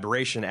another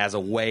collaboration as a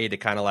way to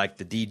kind of like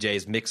the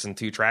DJs mixing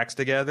 2 tracks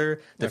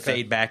together to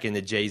fade back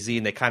into Jay-Z.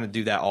 And they kind of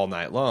do that all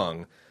night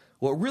long.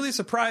 What really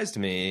surprised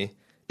me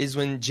is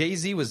when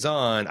Jay-Z was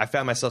on, I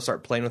found myself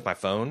start playing with my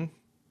phone.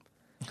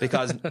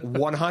 Because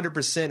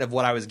 100% of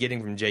what I was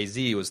getting from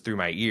Jay-Z was through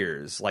my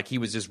ears. Like, he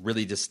was just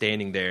really just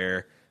standing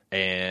there.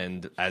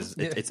 And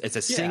it's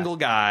a single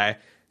guy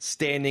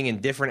standing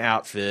in different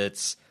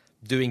outfits,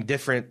 doing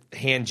different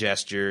hand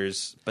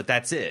gestures, but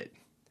that's it.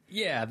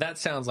 Yeah, that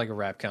sounds like a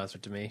rap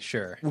concert to me,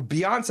 sure. Well,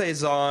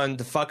 Beyonce's on,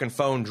 the fucking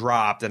phone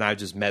dropped, and I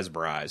was just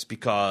mesmerized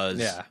because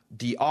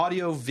the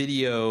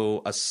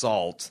audio-video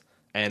assault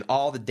and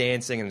all the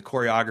dancing and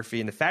choreography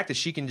and the fact that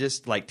she can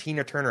just, like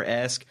Tina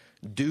Turner-esque,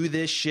 do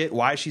this shit,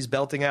 why she's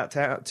belting out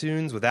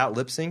tunes without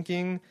lip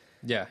syncing,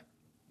 Yeah.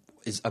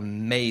 is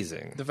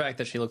amazing. The fact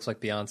that she looks like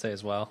Beyonce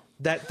as well.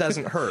 That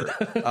doesn't hurt.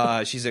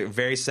 She's a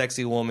very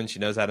sexy woman. She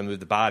knows how to move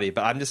the body.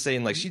 But I'm just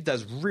saying, like, she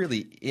does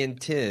really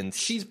intense.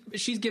 She's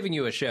giving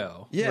you a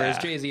show, Yeah. whereas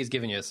Jay-Z is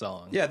giving you a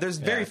song. Yeah, there's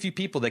very few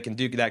people that can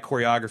do that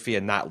choreography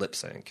and not lip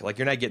sync. Like,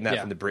 you're not getting that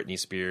Yeah. from the Britney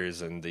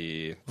Spears and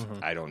the,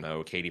 I don't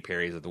know, Katy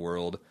Perry's of the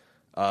world.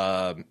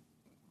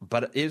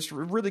 But it's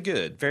really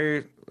good.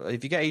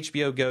 If you got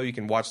HBO Go, you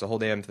can watch the whole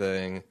damn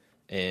thing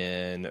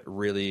in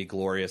really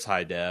glorious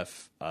high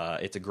def.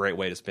 It's a great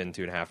way to spend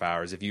 2.5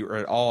 hours if you are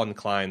at all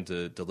inclined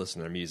to listen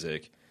to their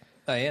music.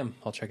 I am.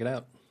 I'll check it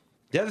out.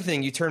 The other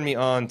thing, you turned me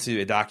on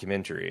to a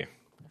documentary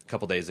a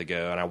couple days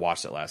ago, and I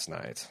watched it last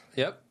night.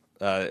 Yep.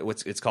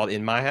 It's called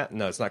In My House?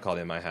 No, it's not called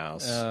In My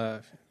House.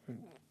 We're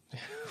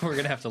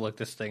going to have to look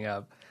this thing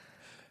up.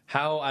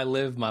 How I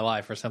Live My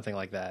Life or something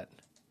like that.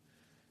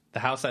 The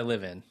House I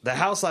Live In. The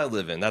House I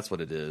Live In, that's what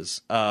it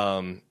is.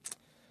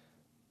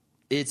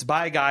 It's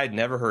by a guy I'd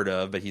never heard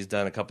of, but he's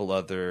done a couple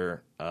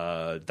other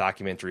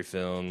documentary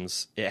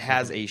films. It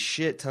has a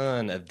shit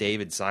ton of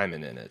David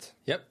Simon in it.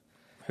 Yep.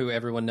 Who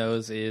everyone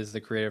knows is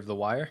the creator of The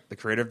Wire. The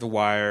creator of The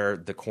Wire,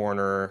 The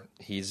Corner.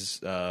 He's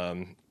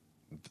both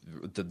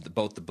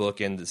the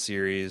book and the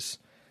series.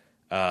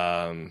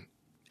 And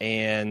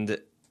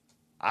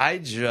I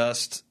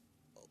just...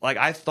 Like,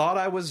 I thought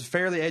I was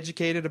fairly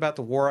educated about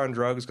the war on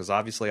drugs because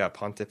obviously I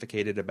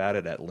pontificated about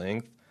it at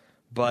length.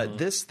 But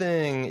this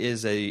thing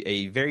is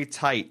a very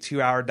tight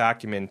 2-hour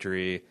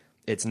documentary.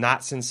 It's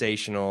not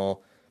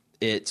sensational.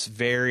 It's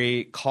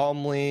very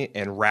calmly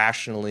and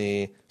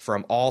rationally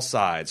from all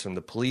sides, from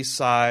the police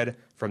side,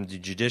 from the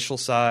judicial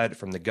side,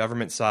 from the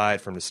government side,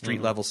 from the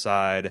street level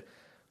side,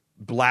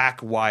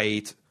 black,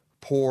 white,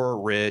 poor,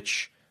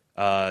 rich,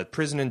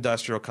 prison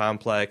industrial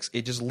complex.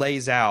 It just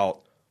lays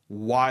out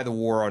why the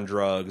war on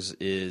drugs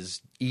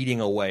is eating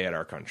away at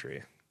our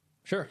country.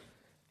 Sure.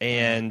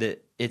 And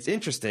it's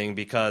interesting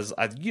because,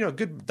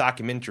 good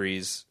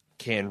documentaries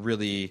can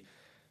really,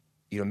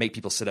 make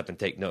people sit up and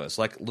take notice.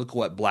 Like, look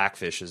what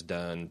Blackfish has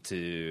done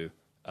to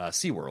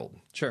SeaWorld.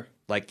 Sure.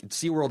 Like,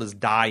 SeaWorld is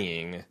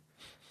dying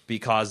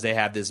because they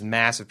have this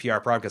massive PR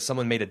problem because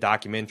someone made a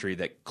documentary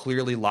that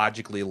clearly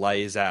logically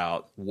lays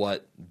out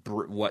what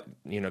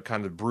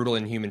kind of brutal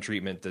inhuman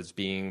treatment that's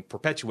being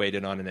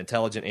perpetuated on an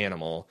intelligent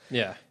animal.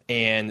 Yeah.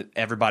 And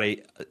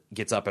everybody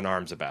gets up in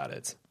arms about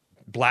it.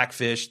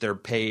 Blackfish, their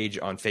page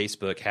on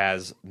Facebook,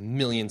 has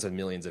millions and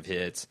millions of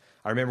hits.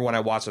 I remember when I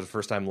watched it the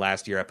first time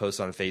last year, I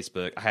posted on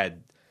Facebook. I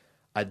had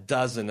a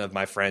dozen of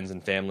my friends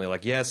and family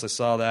like, yes, I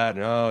saw that,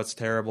 and oh, it's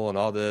terrible, and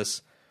all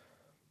this.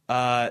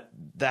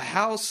 The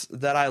house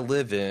that I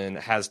live in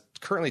has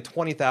currently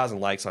 20,000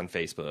 likes on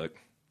Facebook.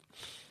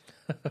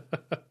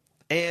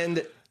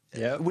 And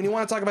when you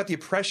want to talk about the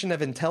oppression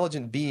of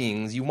intelligent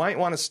beings, you might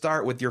want to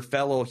start with your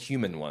fellow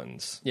human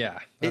ones. Yeah,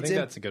 I think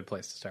that's a good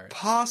place to start.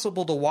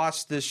 Possible to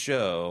watch this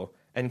show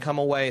and come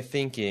away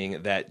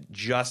thinking that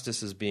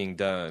justice is being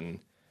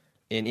done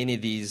in any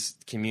of these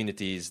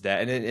communities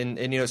that, and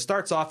it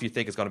starts off, you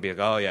think it's going to be like,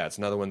 oh yeah, it's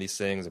another one of these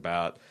things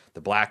about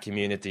the black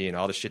community and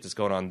all the shit that's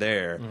going on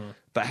there.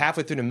 But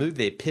halfway through the movie,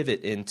 they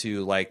pivot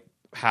into like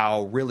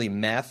how really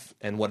meth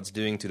and what it's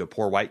doing to the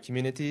poor white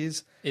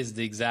communities is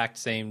the exact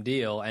same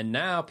deal. And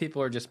now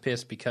people are just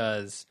pissed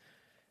because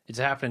it's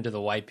happening to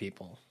the white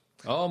people.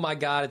 Oh my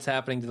God, it's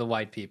happening to the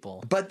white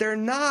people. But they're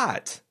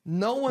not.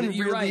 No one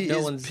You're really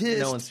right. is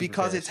pissed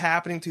because pissed. it's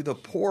happening to the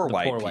poor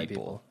white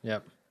people.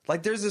 Yep.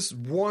 Like, there's this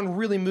one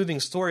really moving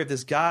story of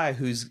this guy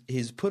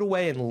he's put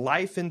away in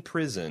life in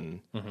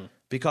prison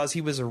because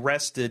he was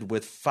arrested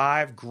with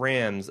 5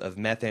 grams of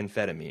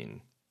methamphetamine.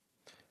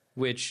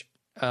 Which,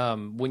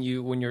 when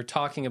you're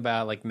talking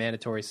about like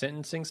mandatory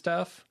sentencing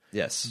stuff,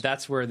 yes,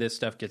 that's where this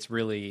stuff gets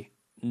really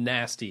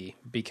nasty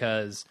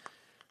because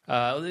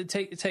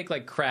take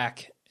like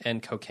crack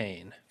and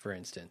cocaine, for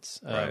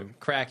instance. Right.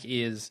 Crack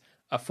is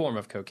a form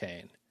of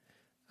cocaine.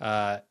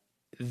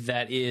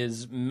 That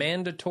is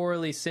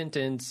mandatorily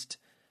sentenced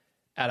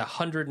at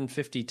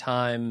 150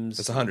 times.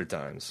 It's 100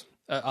 times.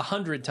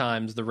 100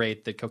 times the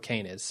rate that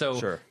cocaine is.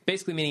 So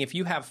basically meaning if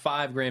you have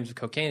 5 grams of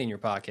cocaine in your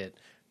pocket,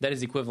 that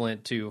is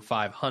equivalent to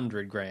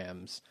 500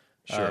 grams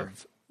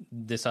of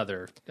this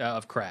other,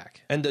 of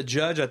crack. And the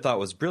judge, I thought,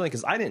 was brilliant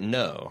because I didn't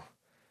know.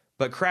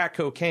 But crack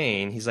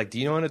cocaine, he's like, do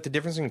you know what the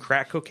difference in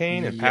crack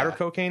cocaine and powder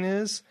cocaine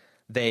is?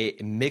 They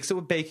mix it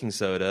with baking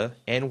soda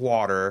and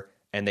water,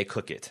 and they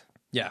cook it.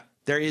 Yeah.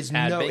 There is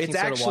it's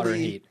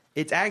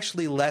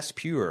actually less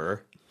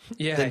pure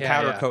than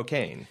powder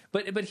cocaine.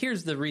 But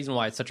here's the reason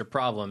why it's such a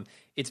problem.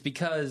 It's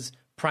because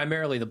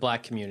primarily the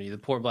black community, the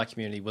poor black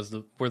community,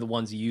 were the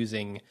ones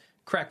using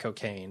crack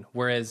cocaine,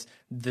 whereas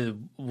the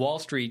Wall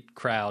Street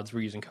crowds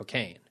were using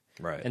cocaine.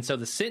 Right. And so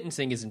the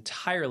sentencing is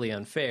entirely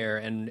unfair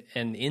and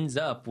ends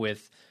up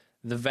with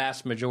the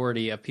vast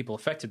majority of people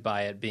affected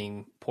by it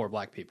being poor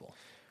black people.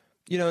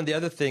 And the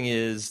other thing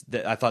is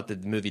that I thought the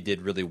movie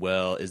did really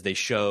well is they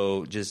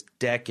show just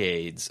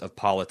decades of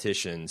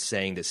politicians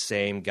saying the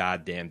same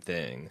goddamn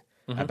thing.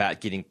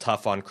 about getting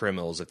tough on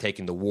criminals, of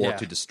taking the war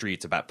to the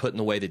streets, about putting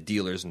away the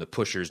dealers and the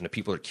pushers and the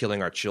people that are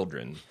killing our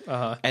children,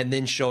 and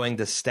then showing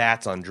the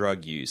stats on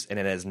drug use, and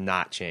it has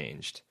not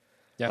changed.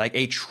 Yep. Like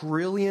 $1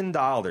 trillion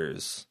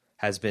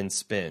has been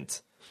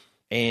spent,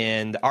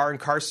 and our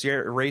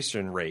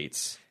incarceration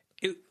rates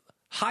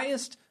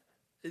highest.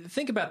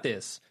 Think about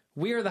this.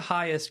 We are the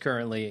highest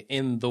currently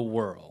in the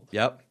world.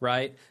 Yep.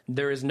 Right?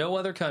 There is no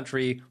other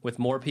country with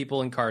more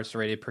people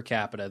incarcerated per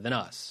capita than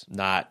us.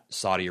 Not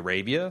Saudi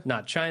Arabia.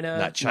 Not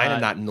China.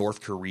 Not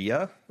North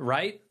Korea.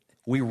 Right?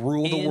 We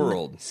rule the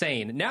world.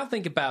 Insane. Now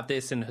think about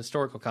this in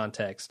historical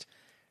context.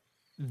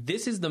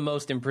 This is the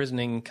most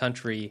imprisoning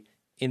country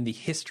in the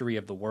history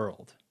of the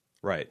world.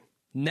 Right.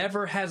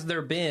 Never has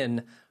there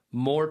been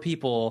more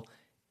people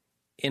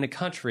in a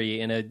country,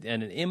 in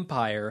an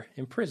empire,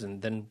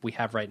 imprisoned than we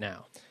have right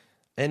now.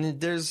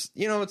 And there's,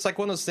 it's like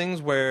one of those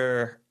things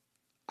where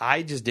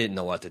I just didn't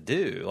know what to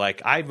do.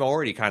 Like, I've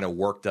already kind of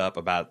worked up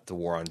about the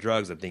war on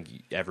drugs. I think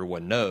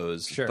everyone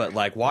knows. Sure. But,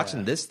 like,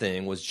 watching this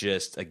thing was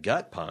just a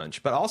gut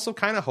punch, but also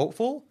kind of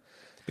hopeful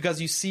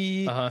because you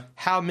see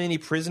how many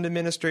prison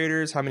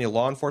administrators, how many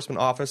law enforcement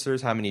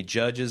officers, how many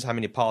judges, how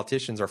many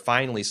politicians are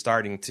finally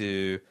starting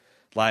to,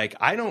 like,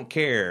 I don't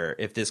care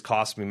if this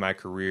costs me my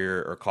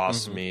career or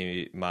costs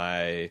me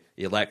my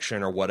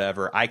election or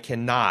whatever. I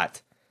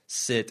cannot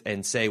sit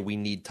and say we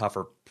need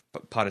tougher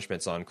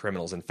punishments on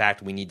criminals. In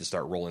fact, we need to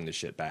start rolling this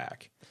shit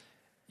back.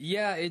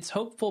 Yeah, it's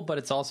hopeful, but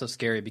it's also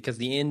scary because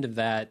near the end of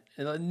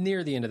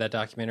that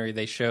documentary,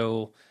 they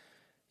show,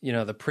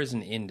 the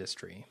prison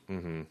industry.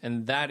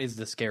 And that is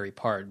the scary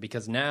part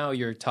because now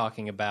you're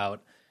talking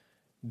about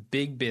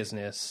big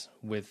business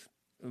with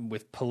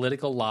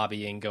political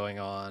lobbying going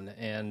on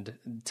and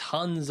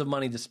tons of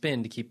money to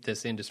spend to keep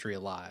this industry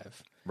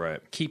alive.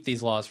 Right. Keep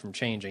these laws from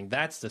changing.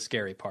 That's the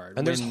scary part.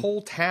 And there's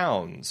whole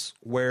towns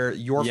where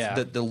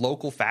the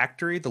local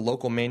factory, the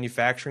local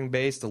manufacturing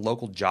base, the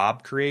local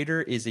job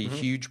creator is a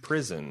huge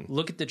prison.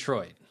 Look at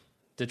Detroit.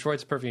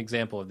 Detroit's a perfect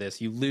example of this.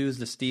 You lose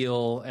the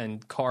steel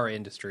and car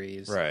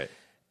industries. Right.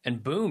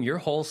 And boom, your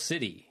whole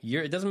city.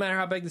 It doesn't matter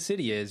how big the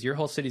city is. Your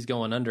whole city's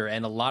going under.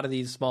 And a lot of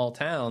these small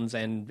towns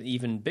and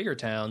even bigger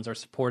towns are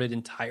supported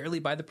entirely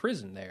by the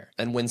prison there.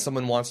 And when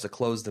someone wants to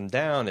close them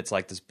down, it's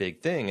like this big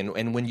thing.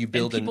 And when you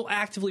build... And people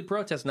actively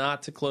protest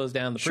not to close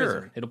down the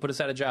prison. It'll put us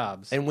out of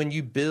jobs. And when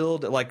you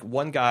build... Like,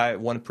 one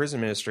prison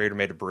administrator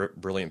made a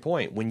brilliant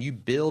point. When you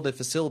build a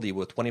facility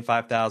with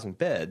 25,000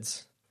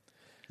 beds,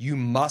 you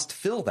must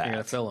fill that. You're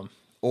going to fill them.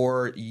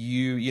 Or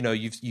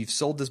you've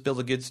sold this bill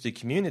of goods to the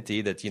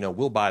community that,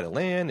 we'll buy the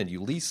land and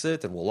you lease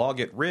it and we'll all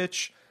get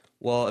rich.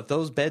 Well, if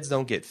those beds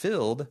don't get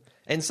filled,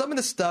 and some of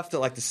the stuff that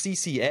like the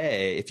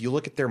CCA, if you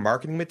look at their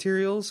marketing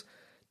materials,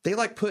 they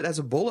like put as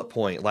a bullet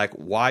point, like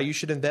why you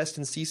should invest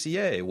in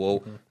CCA.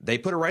 Well, they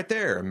put it right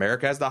there.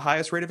 America has the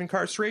highest rate of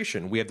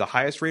incarceration. We have the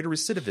highest rate of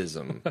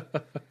recidivism.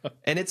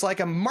 And it's like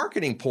a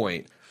marketing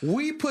point.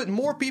 We put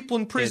more people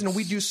in prison and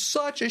we do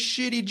such a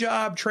shitty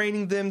job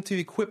training them to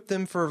equip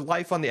them for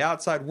life on the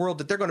outside world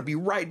that they're going to be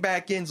right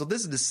back in. So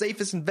this is the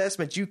safest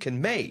investment you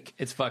can make.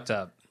 It's fucked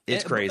up.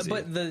 It's crazy.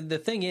 But the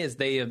thing is,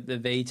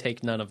 they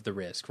take none of the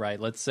risk, right?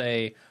 Let's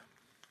say,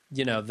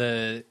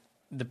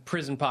 the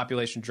prison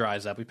population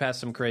dries up. We pass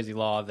some crazy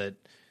law that,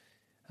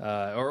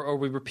 or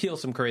we repeal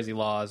some crazy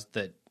laws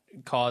that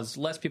cause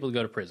less people to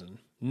go to prison.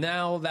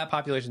 Now that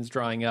population's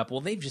drying up.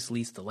 Well, they've just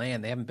leased the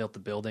land. They haven't built the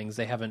buildings.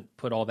 They haven't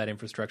put all that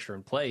infrastructure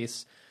in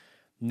place.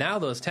 Now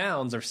those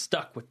towns are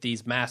stuck with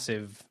these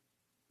massive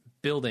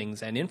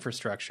buildings and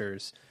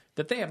infrastructures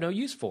that they have no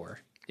use for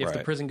if the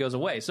prison goes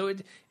away. So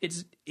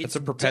it's a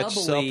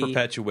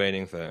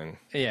self-perpetuating thing.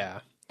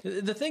 Yeah.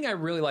 The thing I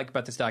really like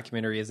about this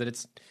documentary is that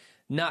it's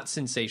not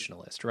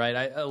sensationalist, right?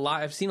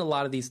 I've seen a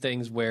lot of these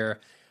things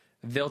where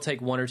they'll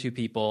take one or two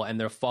people and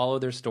they'll follow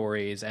their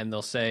stories and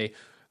they'll say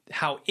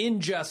how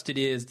unjust it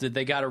is that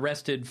they got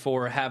arrested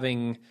for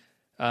having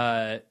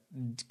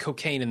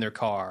cocaine in their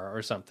car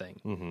or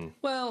something.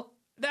 Well,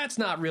 that's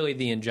not really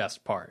the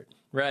unjust part,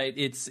 right?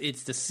 It's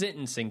the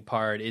sentencing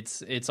part.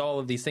 It's all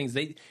of these things.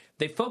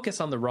 They focus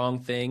on the wrong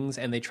things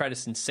and they try to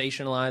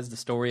sensationalize the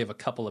story of a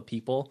couple of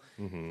people.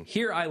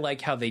 Here, I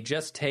like how they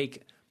just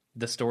take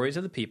the stories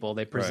of the people,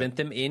 they present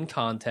them in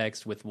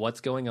context with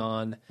what's going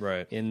on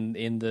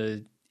in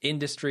the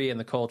industry and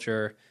the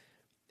culture,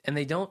 and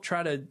they don't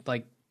try to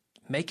like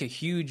make a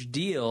huge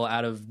deal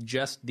out of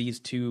just these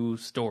two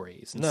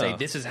stories and say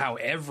this is how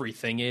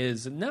everything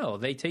is. No,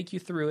 they take you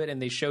through it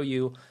and they show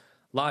you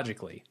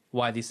logically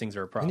why these things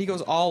are a problem. And he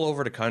goes all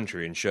over the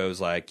country and shows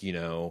like,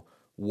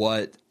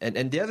 what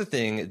and the other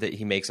thing that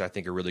he makes, I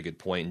think, a really good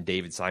point, and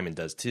David Simon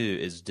does too,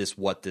 is just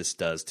what this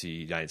does to the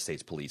United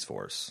States police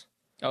force.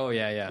 Oh,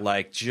 yeah.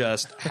 Like,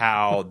 just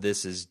how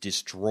this is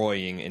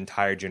destroying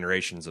entire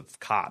generations of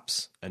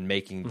cops and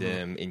making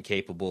them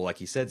incapable. Like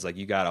he said, it's like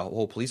you got a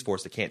whole police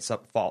force that can't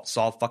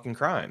solve fucking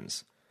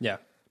crimes. Yeah.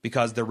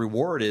 Because the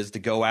reward is to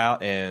go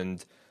out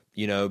and,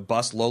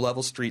 bust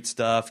low-level street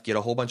stuff, get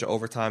a whole bunch of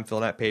overtime,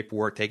 filling out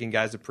paperwork, taking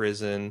guys to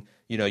prison.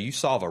 You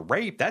solve a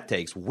rape, that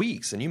takes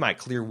weeks, and you might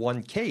clear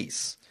one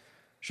case.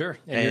 Sure,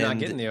 and you're not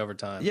getting the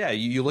overtime. Yeah,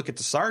 you look at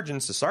the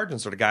sergeants. The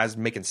sergeants are the guys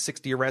making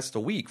 60 arrests a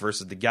week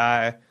versus the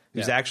guy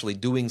who's actually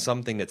doing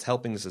something that's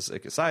helping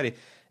society.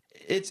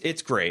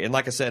 It's great. And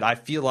like I said, I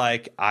feel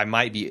like I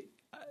might be...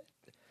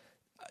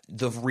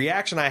 The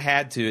reaction I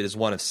had to it is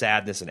one of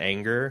sadness and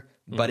anger,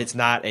 but it's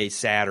not a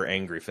sad or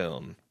angry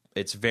film.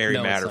 It's very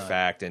matter of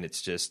fact, and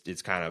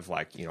it's kind of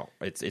like,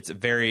 it's a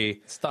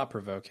very... It's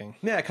thought-provoking.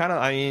 Yeah, kind of,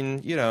 I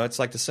mean, it's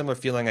like the similar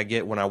feeling I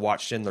get when I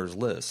watch Schindler's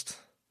List.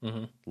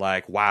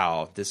 Like,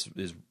 wow,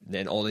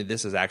 and only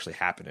this is actually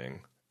happening,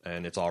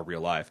 and it's all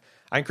real life.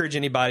 I encourage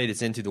anybody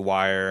that's into The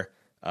Wire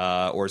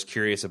or is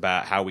curious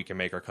about how we can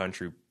make our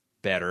country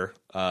better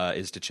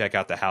is to check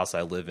out The House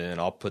I Live In.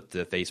 I'll put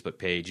the Facebook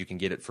page. You can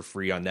get it for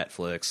free on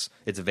Netflix.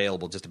 It's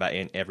available just about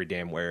every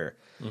damn where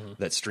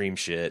that stream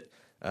shit.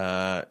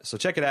 So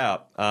check it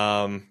out.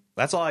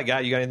 That's all I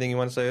got. You got anything you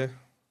want to say?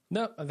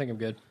 No, I think I'm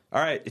good.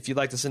 All right. If you'd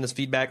like to send us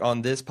feedback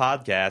on this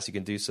podcast, you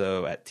can do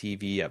so at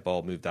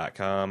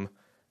tv@baldmove.com.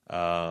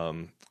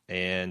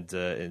 And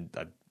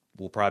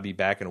we'll probably be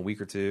back in a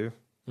week or two,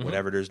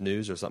 whenever there's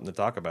news or something to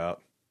talk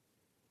about.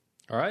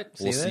 All right.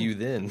 We'll see you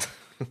then.